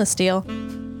 Stainless steel.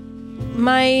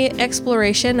 My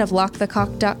exploration of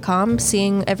lockthecock.com,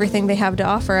 seeing everything they have to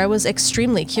offer, I was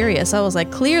extremely curious. I was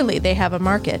like, clearly they have a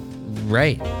market.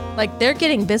 Right. Like, they're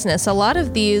getting business. A lot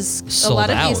of these Sold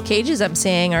these out. cages I'm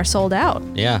seeing are sold out.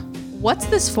 Yeah. What's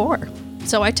this for?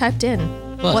 So I typed in,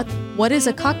 What? what is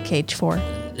a cock cage for?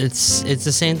 It's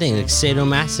the same thing, like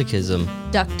sadomasochism.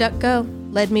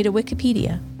 DuckDuckGo led me to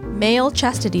Wikipedia. Male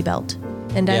chastity belt.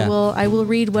 And Yeah. I will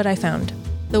read what I found.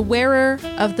 The wearer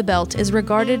of the belt is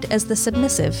regarded as the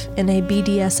submissive in a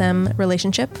BDSM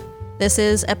relationship. This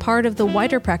is a part of the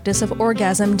wider practice of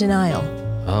orgasm denial.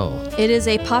 Oh. It is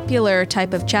a popular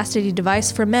type of chastity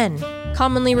device for men,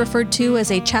 commonly referred to as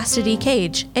a chastity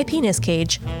cage, a penis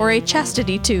cage, or a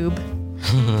chastity tube.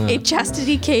 A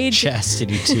chastity cage.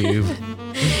 Chastity tube.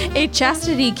 A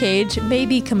chastity cage may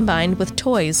be combined with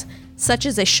toys, such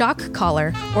as a shock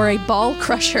collar or a ball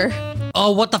crusher.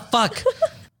 Oh, what the fuck?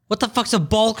 What the fuck's a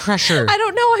ball crusher? I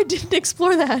don't know. I didn't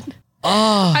explore that.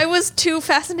 Oh. I was too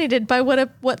fascinated by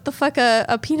what the fuck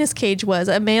a penis cage was.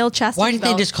 A male chastity Why did they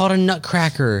belt. just call it a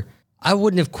nutcracker? I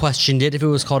wouldn't have questioned it if it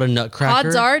was called a nutcracker.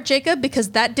 Odds are, Jacob, because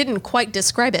that didn't quite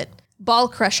describe it. Ball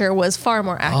crusher was far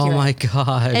more accurate. Oh my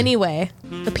god. Anyway,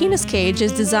 the penis cage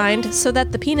is designed so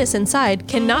that the penis inside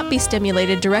cannot be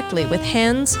stimulated directly with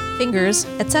hands, fingers,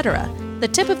 etc. The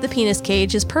tip of the penis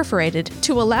cage is perforated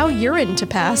to allow urine to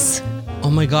pass Oh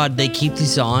my god, they keep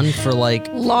these on for like...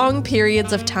 long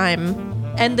periods of time.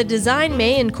 And the design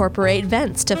may incorporate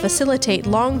vents to facilitate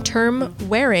long-term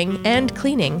wearing and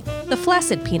cleaning. The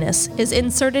flaccid penis is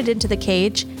inserted into the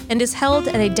cage and is held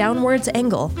at a downwards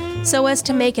angle so as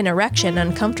to make an erection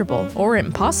uncomfortable or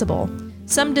impossible.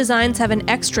 Some designs have an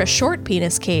extra short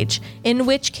penis cage, in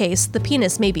which case the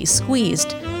penis may be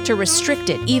squeezed to restrict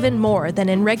it even more than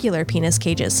in regular penis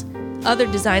cages. Other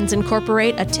designs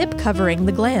incorporate a tip covering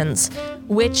the glans,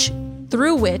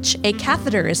 through which a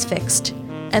catheter is fixed,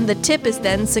 and the tip is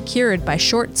then secured by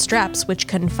short straps which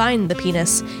confine the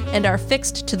penis and are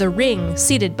fixed to the ring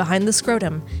seated behind the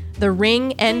scrotum. The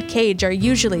ring and cage are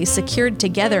usually secured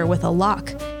together with a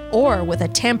lock or with a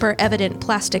tamper-evident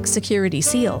plastic security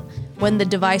seal. When the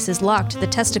device is locked, the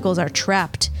testicles are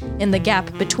trapped in the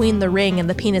gap between the ring and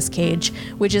the penis cage,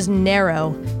 which is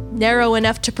narrow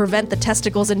enough to prevent the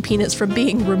testicles and penis from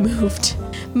being removed.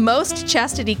 Most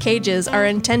chastity cages are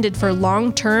intended for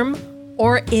long-term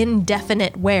or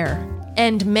indefinite wear,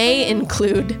 and may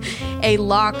include a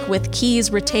lock with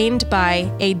keys retained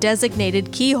by a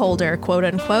designated key holder, quote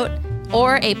unquote,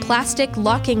 or a plastic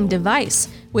locking device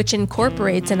which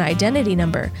incorporates an identity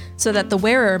number so that the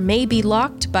wearer may be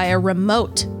locked by a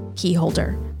remote key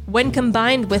holder. When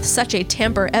combined with such a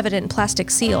tamper-evident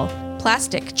plastic seal,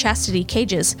 plastic chastity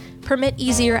cages permit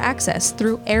easier access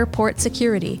through airport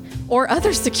security or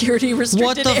other security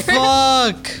restricted What the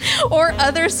areas. fuck? Or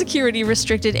other security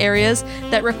restricted areas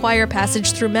that require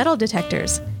passage through metal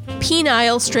detectors.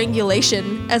 Penile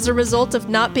strangulation, as a result of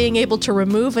not being able to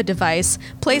remove a device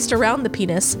placed around the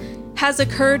penis, has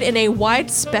occurred in a wide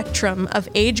spectrum of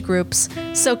age groups,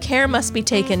 so care must be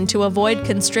taken to avoid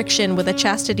constriction with a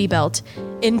chastity belt.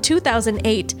 In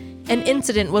 2008, an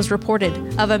incident was reported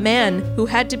of a man who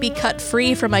had to be cut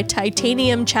free from a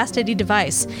titanium chastity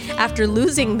device after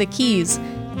losing the keys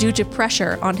due to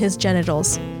pressure on his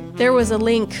genitals. There was a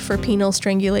link for penile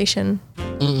strangulation.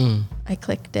 I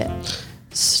clicked it.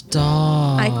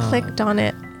 Stop. I clicked on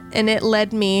it, and it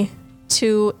led me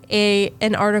to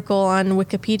an article on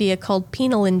Wikipedia called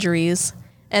Penal Injuries,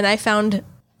 and I found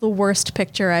the worst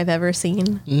picture I've ever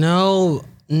seen. No.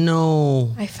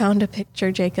 I found a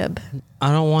picture, Jacob.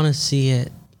 I don't want to see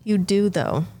it. You do,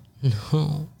 though.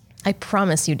 No. I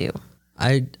promise you do.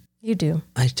 You do.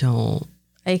 I don't.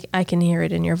 I can hear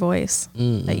it in your voice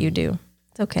that you do.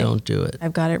 It's okay. Don't do it.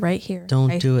 I've got it right here.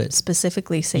 Don't do it.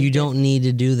 Specifically saved You it. don't need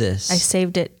to do this. I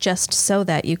saved it just so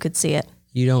that you could see it.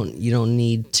 You don't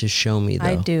need to show me though.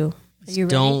 I do. Are you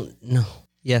ready? Don't. No.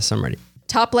 Yes, I'm ready.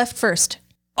 Top left first.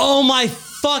 Oh my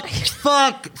fuck.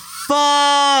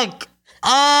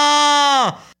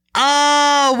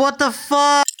 Ah, what the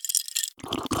fuck?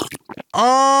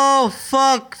 Oh,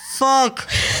 fuck.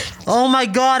 Oh my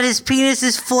god, his penis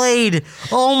is flayed.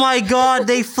 Oh my god,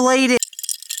 they flayed it.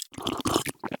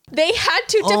 They had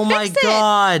to Oh my fix it.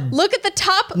 god. Look at the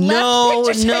top No,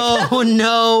 left picture.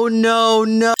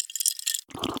 no.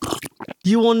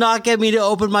 You will not get me to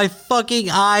open my fucking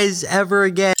eyes ever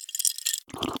again.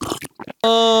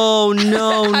 Oh,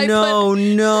 no.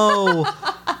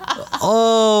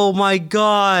 Oh my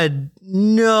god.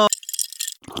 No.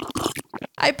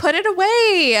 I put it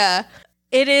away.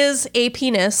 It is a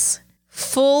penis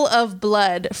full of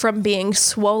blood from being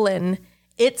swollen.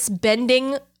 It's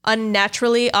bending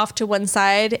unnaturally off to one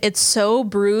side. It's so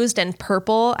bruised and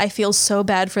purple. I feel so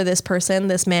bad for this person,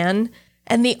 this man.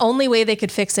 And the only way they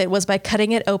could fix it was by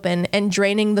cutting it open and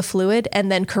draining the fluid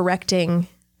and then correcting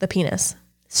the penis,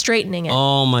 straightening it.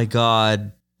 Oh my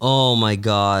god.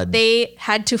 They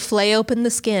had to flay open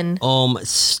the skin.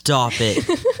 Stop it.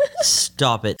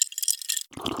 Stop it.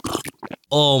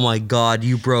 Oh my god,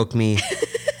 you broke me.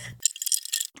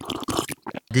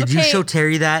 Did you Okay. show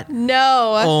Terry that?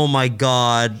 No, Oh my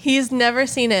god. he's never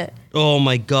seen it. Oh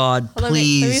my god,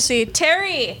 please. Let me see.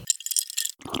 Terry!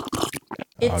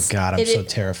 God, I'm so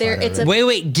terrified It's of a,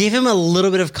 Wait, give him a little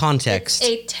bit of context.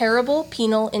 a terrible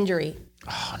penal injury.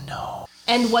 Oh no.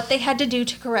 And what they had to do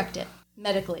to correct it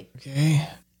medically. Okay.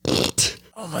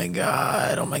 Oh my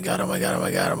God. Oh my God. Oh my God. Oh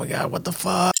my God. Oh my God. What the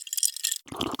fuck?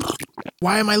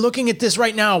 Why am I looking at this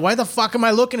right now? Why the fuck am I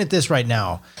looking at this right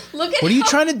now? Look at What are you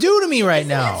trying to do to me right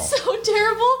now? so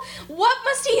terrible. What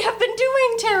must he have been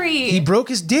doing, Terry? He broke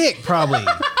his dick, probably.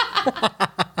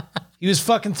 He was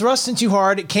fucking thrusting too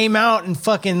hard. It came out and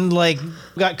fucking like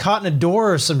got caught in a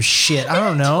door or some shit. I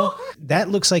don't know. That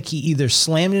looks like he either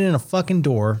slammed it in a fucking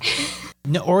door,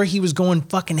 or he was going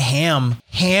fucking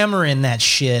hammering that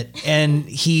shit, and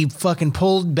he fucking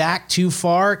pulled back too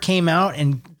far, came out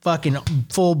and fucking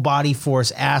full body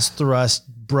force ass thrust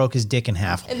broke his dick in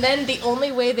half. And then the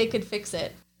only way they could fix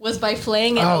it was by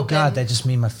flaying it Oh open. God, that just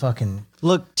made my fucking.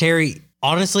 Look, Terry,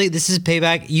 honestly, this is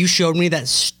payback. You showed me that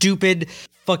stupid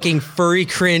fucking furry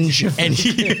cringe, and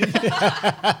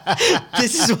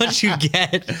this is what you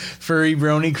get. Furry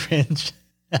brony cringe.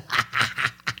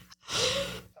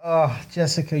 Oh,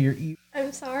 Jessica, you're evil.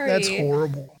 I'm sorry. That's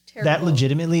horrible. Terrible. That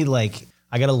legitimately, like,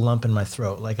 I got a lump in my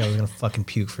throat. Like I was gonna fucking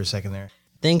puke for a second there.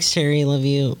 Thanks, Terry. Love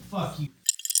you. Fuck you.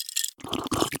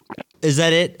 Is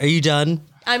that it? Are you done?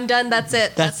 I'm done. That's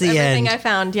it. That's the everything end. I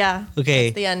found. Yeah. Okay.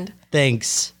 That's the end.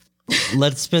 Thanks.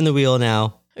 Let's spin the wheel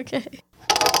now. Okay.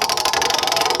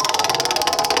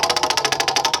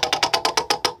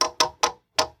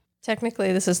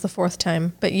 Technically, this is the fourth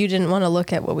time, but you didn't want to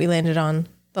look at what we landed on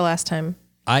the last time.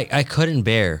 I couldn't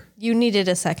bear. You needed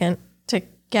a second to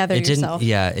gather It yourself. didn't.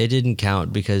 Yeah, it didn't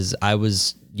count because I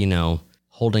was,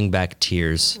 holding back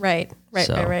tears. Right.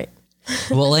 So. Right.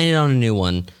 Well, landed on a new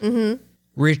one. Mm-hmm.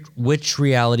 Which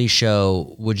reality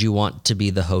show would you want to be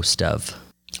the host of?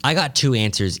 I got two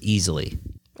answers easily.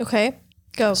 Okay.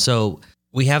 Go. So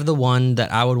we have the one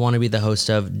that I would want to be the host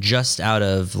of just out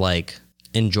of like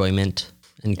enjoyment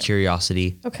and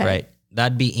curiosity. Okay. Right.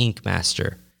 That'd be Ink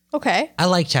Master. Okay. I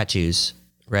like tattoos.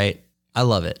 Right. I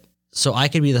love it. So I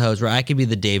could be the host, where I could be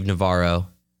the Dave Navarro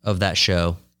of that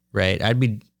show. Right. I'd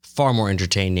be far more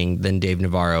entertaining than Dave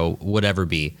Navarro would ever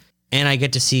be. And I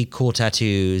get to see cool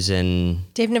tattoos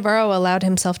and, Dave Navarro allowed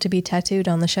himself to be tattooed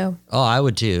on the show. oh, I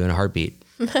would too in a heartbeat.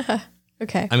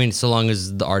 Okay. I mean, so long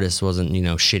as the artist wasn't,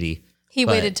 shitty. He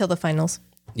but- waited till the finals.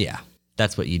 Yeah,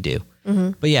 that's what you do.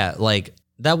 But yeah, like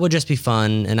that would just be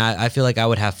fun. And I feel like I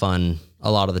would have fun a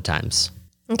lot of the times,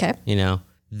 Okay.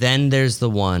 Then there's the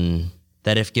one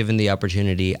that if given the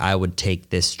opportunity, I would take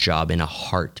this job in a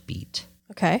heartbeat.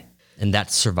 Okay. And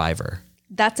that's Survivor.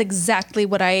 That's exactly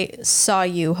what I saw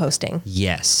you hosting.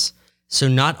 Yes. So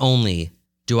not only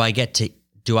do I get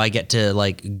to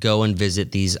like go and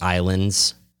visit these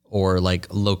islands or like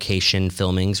location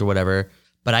filmings or whatever,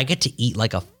 but I get to eat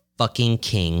like a fucking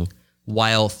king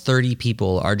while 30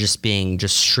 people are just being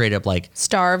just straight up like,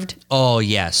 Starved. oh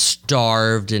yeah,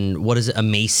 starved and what is it,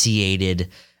 emaciated.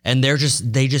 And they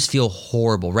just feel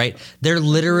horrible, right? They're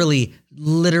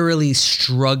literally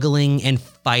struggling and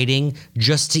fighting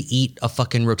just to eat a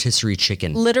fucking rotisserie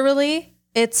chicken. Literally,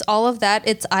 it's all of that.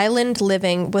 It's island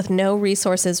living with no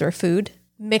resources or food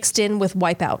mixed in with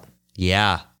Wipeout.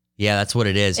 Yeah. Yeah, that's what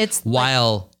it is. It's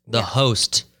while the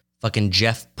host, fucking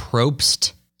Jeff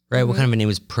Probst, right? What kind of a name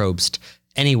is Probst?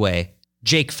 Anyway,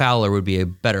 Jake Fowler would be a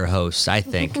better host, I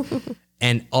think.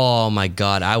 And oh my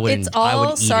God, I would It's I would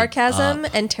all eat sarcasm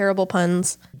and terrible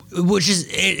puns. which is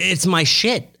it's my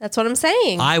shit. That's what I'm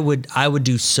saying. I would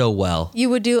do so well. You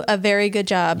would do a very good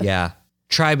job. Yeah.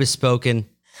 Tribe is spoken.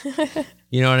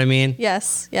 You know what I mean?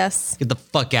 Yes. Yes. Get the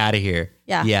fuck out of here.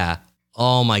 Yeah. Yeah.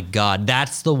 Oh my God.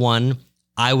 That's the one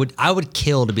I would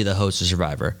kill to be the host of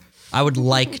Survivor. I would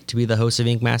like to be the host of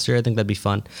Ink Master. I think that'd be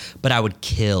fun. But I would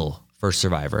kill for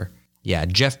Survivor. Yeah.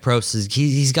 Jeff Probst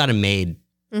he's got it made.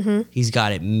 Mm-hmm. He's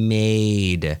got it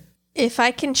made. If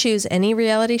I can choose any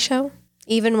reality show,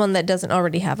 even one that doesn't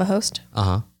already have a host,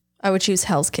 I would choose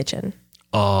Hell's Kitchen.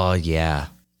 Oh yeah.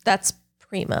 That's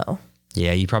primo.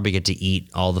 Yeah. You probably get to eat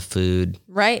all the food.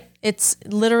 Right? It's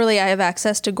literally, I have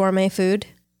access to gourmet food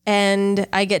and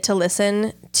I get to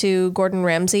listen to Gordon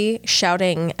Ramsay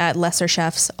shouting at lesser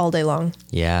chefs all day long.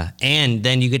 Yeah. And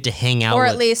then you get to hang out Or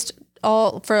with, at least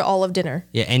all of dinner.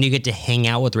 yeah, and you get to hang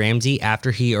out with Ramsey after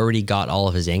he already got all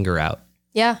of his anger out.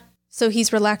 Yeah. So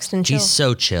he's relaxed and chill. He's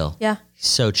so chill. Yeah. He's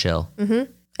so chill.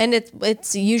 And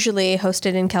it's usually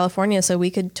hosted in California, so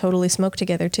we could totally smoke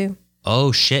together too.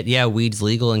 Oh shit, yeah, weed's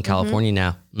legal in California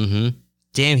now. Mm-hmm.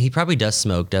 Damn, he probably does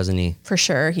smoke, doesn't he? For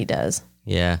sure he does.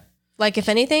 Yeah. Like, if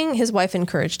anything, his wife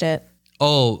encouraged it.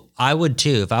 Oh, I would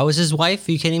too. If I was his wife,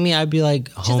 are you kidding me? I'd be like,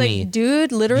 She's homie, like,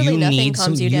 dude, literally nothing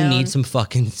calms you down. You need some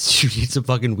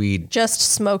fucking weed. Just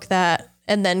smoke that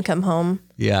and then come home.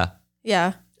 Yeah,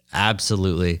 Yeah.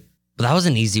 absolutely. But that was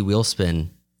an easy wheel spin.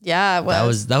 Yeah, it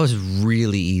was. That was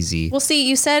really easy. Well, see,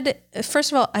 you said,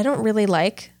 first of all, I don't really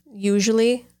like,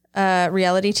 usually,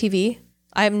 reality TV.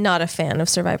 I'm not a fan of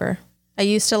Survivor. I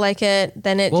used to like it.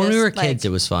 Then it Well, when just, we were like, kids, it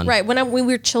was fun. Right. When we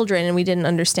were children and we didn't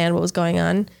understand what was going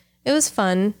on, it was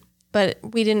fun, but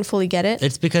we didn't fully get it.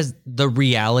 It's because the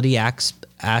reality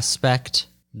aspect,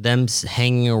 them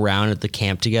hanging around at the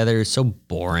camp together, is so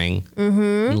boring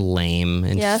and lame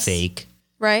and Yes. fake.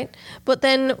 Right. But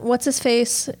then what's his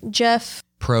face? Jeff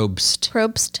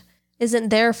Probst isn't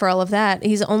there for all of that.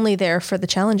 He's only there for the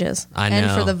challenges I and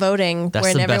know. for the voting That's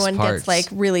when the best everyone parts. gets like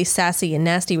really sassy and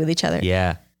nasty with each other.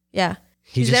 Yeah. Yeah.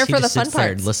 He He's just- there he for the just fun sits there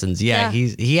and parts. listens. Yeah,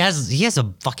 Yeah. he has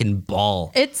a fucking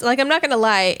ball. It's like, I'm not going to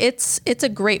lie. It's a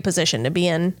great position to be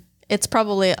in. It's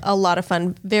probably a lot of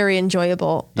fun, very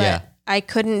enjoyable, but Yeah. I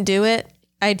couldn't do it.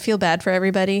 I'd feel bad for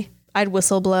everybody. I'd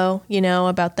whistle blow,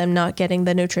 about them not getting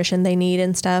the nutrition they need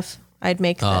and stuff. I'd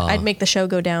make the show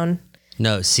go down.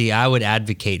 No, see, I would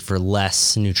advocate for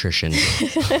less nutrition.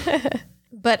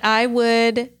 But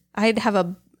I'd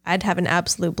have an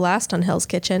absolute blast on Hell's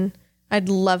Kitchen. I'd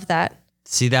love that.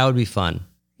 See, that would be fun.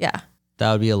 Yeah.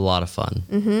 That would be a lot of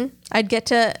fun. I'd get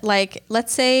to, like,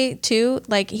 let's say too,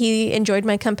 like, he enjoyed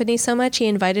my company so much, he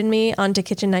invited me onto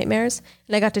Kitchen Nightmares,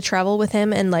 and I got to travel with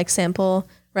him and like sample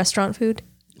restaurant food.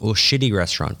 Well, shitty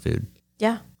restaurant food.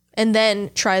 Yeah. And then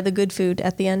try the good food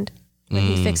at the end when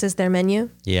he fixes their menu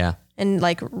Yeah. and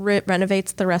like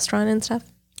renovates the restaurant and stuff.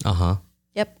 Uh-huh.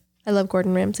 Yep. I love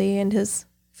Gordon Ramsay and his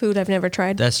food I've never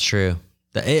tried. That's true.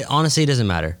 Honestly, it doesn't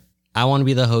matter. I want to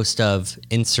be the host of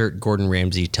insert Gordon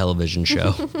Ramsay television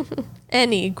show.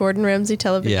 Any Gordon Ramsay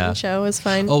television show is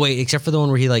fine. Oh, wait, except for the one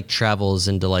where he like travels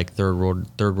into like third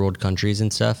world countries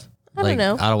and stuff. I don't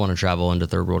know. I don't want to travel into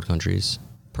third world countries.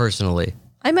 Personally,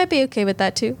 I might be okay with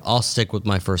that too. I'll stick with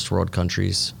my first world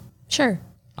countries. Sure.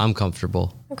 I'm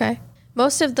comfortable. Okay.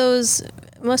 If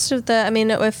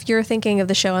you're thinking of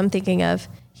the show I'm thinking of,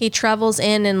 he travels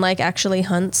in and like actually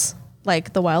hunts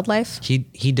like the wildlife, He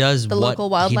does The what local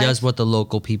wildlife? he does what the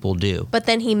local people do. but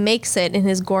then he makes it in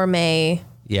his gourmet,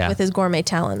 Yeah. with his gourmet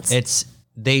talents.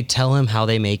 They tell him how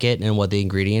they make it and what the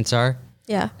ingredients are,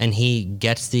 yeah. and he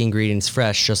gets the ingredients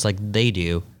fresh just like they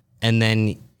do, and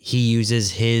then he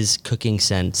uses his cooking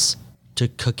sense to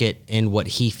cook it in what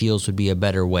he feels would be a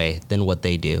better way than what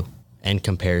they do, and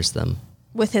compares them.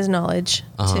 With his knowledge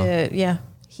So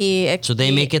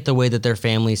they make it the way that their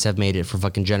families have made it for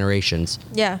fucking generations.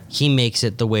 Yeah. He makes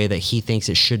it the way that he thinks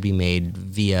it should be made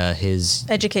via his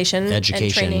Education and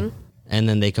training. and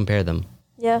then they compare them.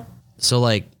 Yeah. So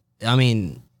like, I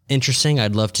mean, interesting.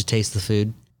 I'd love to taste the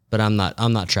food, but I'm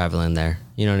not traveling there.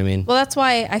 You know what I mean? Well, that's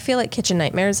why I feel like Kitchen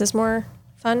Nightmares is more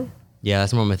fun. Yeah,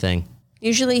 that's more my thing.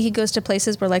 Usually he goes to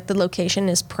places where like the location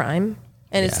is prime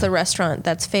and it's Yeah. the restaurant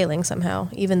that's failing somehow,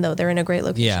 even though they're in a great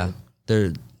location. Yeah,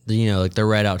 they're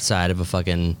right outside of a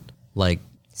fucking like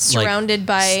Surrounded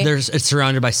by- it's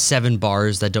surrounded by 7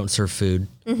 bars that don't serve food.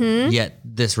 Mm-hmm. Yet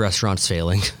this restaurant's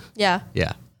failing. Yeah.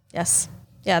 Yeah, Yes.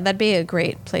 Yeah, that'd be a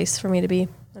great place for me to be.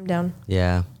 I'm down.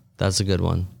 yeah, that's a good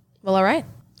one. Well, all right.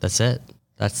 That's it.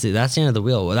 That's the end of the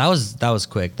wheel. Well, that was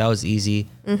quick. That was easy.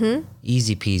 Mm-hmm.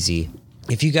 Easy peasy.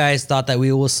 If you guys thought that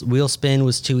wheel spin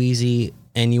was too easy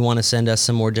and you want to send us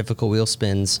some more difficult wheel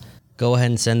spins, go ahead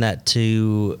and send that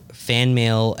to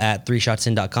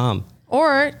fanmail@threeshotsin.com.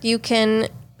 Or you can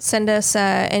send us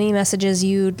any messages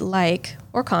you'd like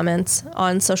or comments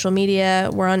on social media.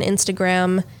 We're on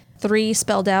Instagram, 3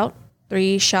 spelled out,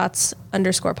 3 shots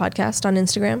 _ podcast on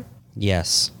Instagram.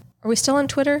 Yes. Are we still on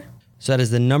Twitter? So that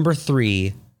is the number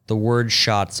 3, the word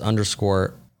shots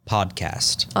 _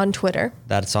 podcast. On Twitter.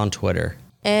 That's on Twitter.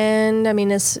 And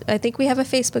I think we have a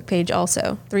Facebook page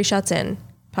also, 3 Shots In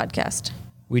podcast.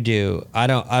 We do. I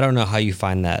don't know how you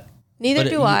find that. Neither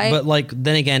do I. But like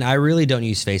then again, I really don't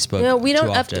use Facebook. No, we too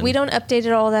don't often. we don't update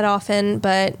it all that often,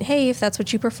 but hey, if that's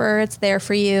what you prefer, it's there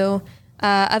for you.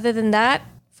 Other than that,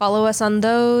 follow us on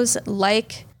those,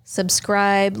 like,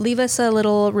 subscribe, leave us a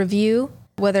little review,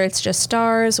 whether it's just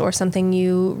stars or something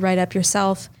you write up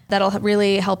yourself. That'll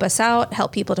really help us out,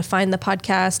 help people to find the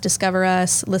podcast, discover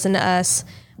us, listen to us.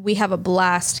 We have a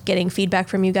blast getting feedback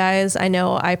from you guys. I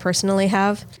know I personally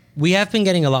have. We have been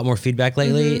getting a lot more feedback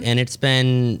lately, Mm-hmm. and it's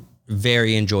been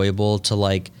very enjoyable to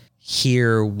like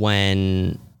hear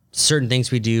when certain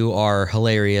things we do are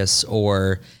hilarious,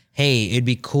 or hey, it'd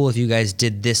be cool if you guys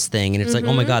did this thing, and it's like,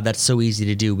 oh my god, that's so easy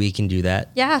to do. We can do that.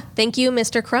 Yeah. Thank you,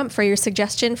 Mr. Crump, for your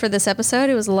suggestion for this episode.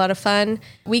 It was a lot of fun.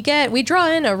 We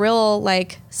draw in a real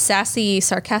like sassy,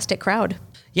 sarcastic crowd.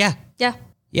 Yeah, Yeah.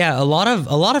 yeah. A lot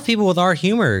of people with our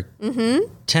humor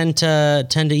tend to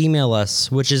email us,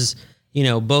 which is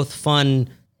both fun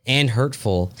and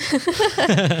hurtful.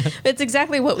 It's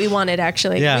exactly what we wanted,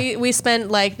 actually. Yeah. We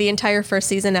spent like the entire first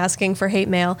season asking for hate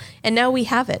mail, and now we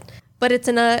have it. but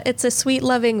it's a sweet,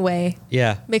 loving way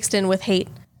Yeah. mixed in with hate.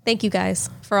 Thank you guys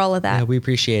for all of that. Yeah, we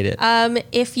appreciate it.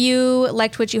 If you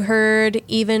liked what you heard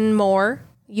even more,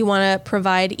 you want to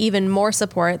provide even more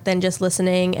support than just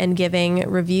listening and giving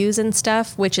reviews and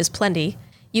stuff, which is plenty,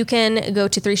 you can go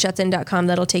to 3shotsin.com.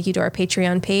 That'll take you to our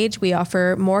Patreon page. We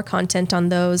offer more content on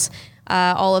those.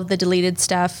 All of the deleted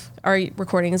stuff, our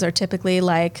recordings are typically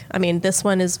this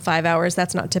one is 5 hours.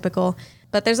 That's not typical.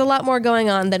 But there's a lot more going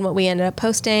on than what we ended up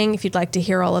posting. If you'd like to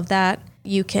hear all of that,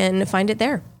 you can find it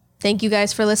there. Thank you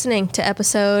guys for listening to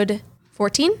episode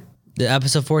 14.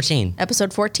 Episode 14.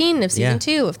 Episode 14 of season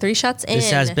 2 of 3 Shots In.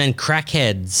 This has been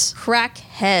Crackheads.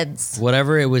 Crackheads.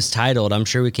 Whatever it was titled, I'm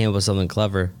sure we came up with something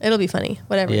clever. It'll be funny.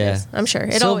 Whatever it is. I'm sure.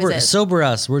 It always is. Sober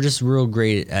us. We're just real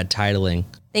great at titling.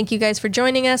 Thank you guys for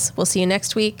joining us. We'll see you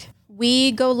next week.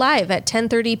 We go live at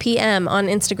 10:30 p.m. on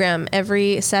Instagram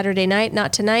every Saturday night.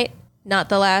 Not tonight. Not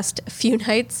the last few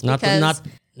nights. Not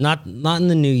in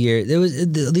the new year.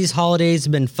 These holidays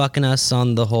have been fucking us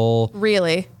on the whole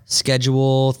really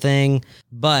schedule thing,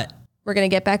 but we're gonna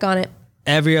get back on it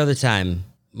every other time.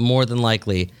 More than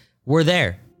likely, we're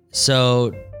there.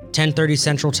 So 10:30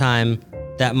 Central Time.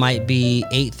 That might be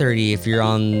 8:30 if you're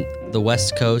on the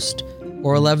West Coast,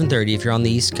 or 11:30 if you're on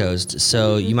the East Coast.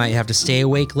 So you might have to stay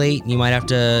awake late. You might have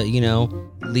to,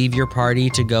 leave your party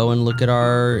to go and look at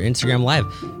our Instagram Live.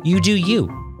 You do you.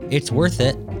 It's worth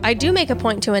it. I do make a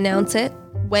point to announce it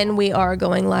when we are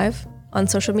going live on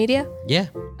social media. Yeah.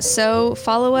 So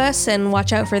follow us and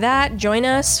watch out for that. Join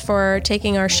us for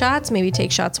taking our shots. Maybe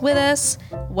take shots with us.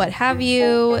 What have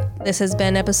you. This has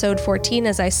been episode 14,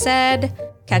 as I said.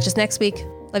 Catch us next week.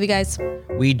 Love you guys.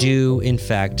 We do, in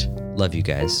fact, love you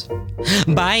guys.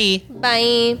 Bye.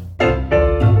 Bye.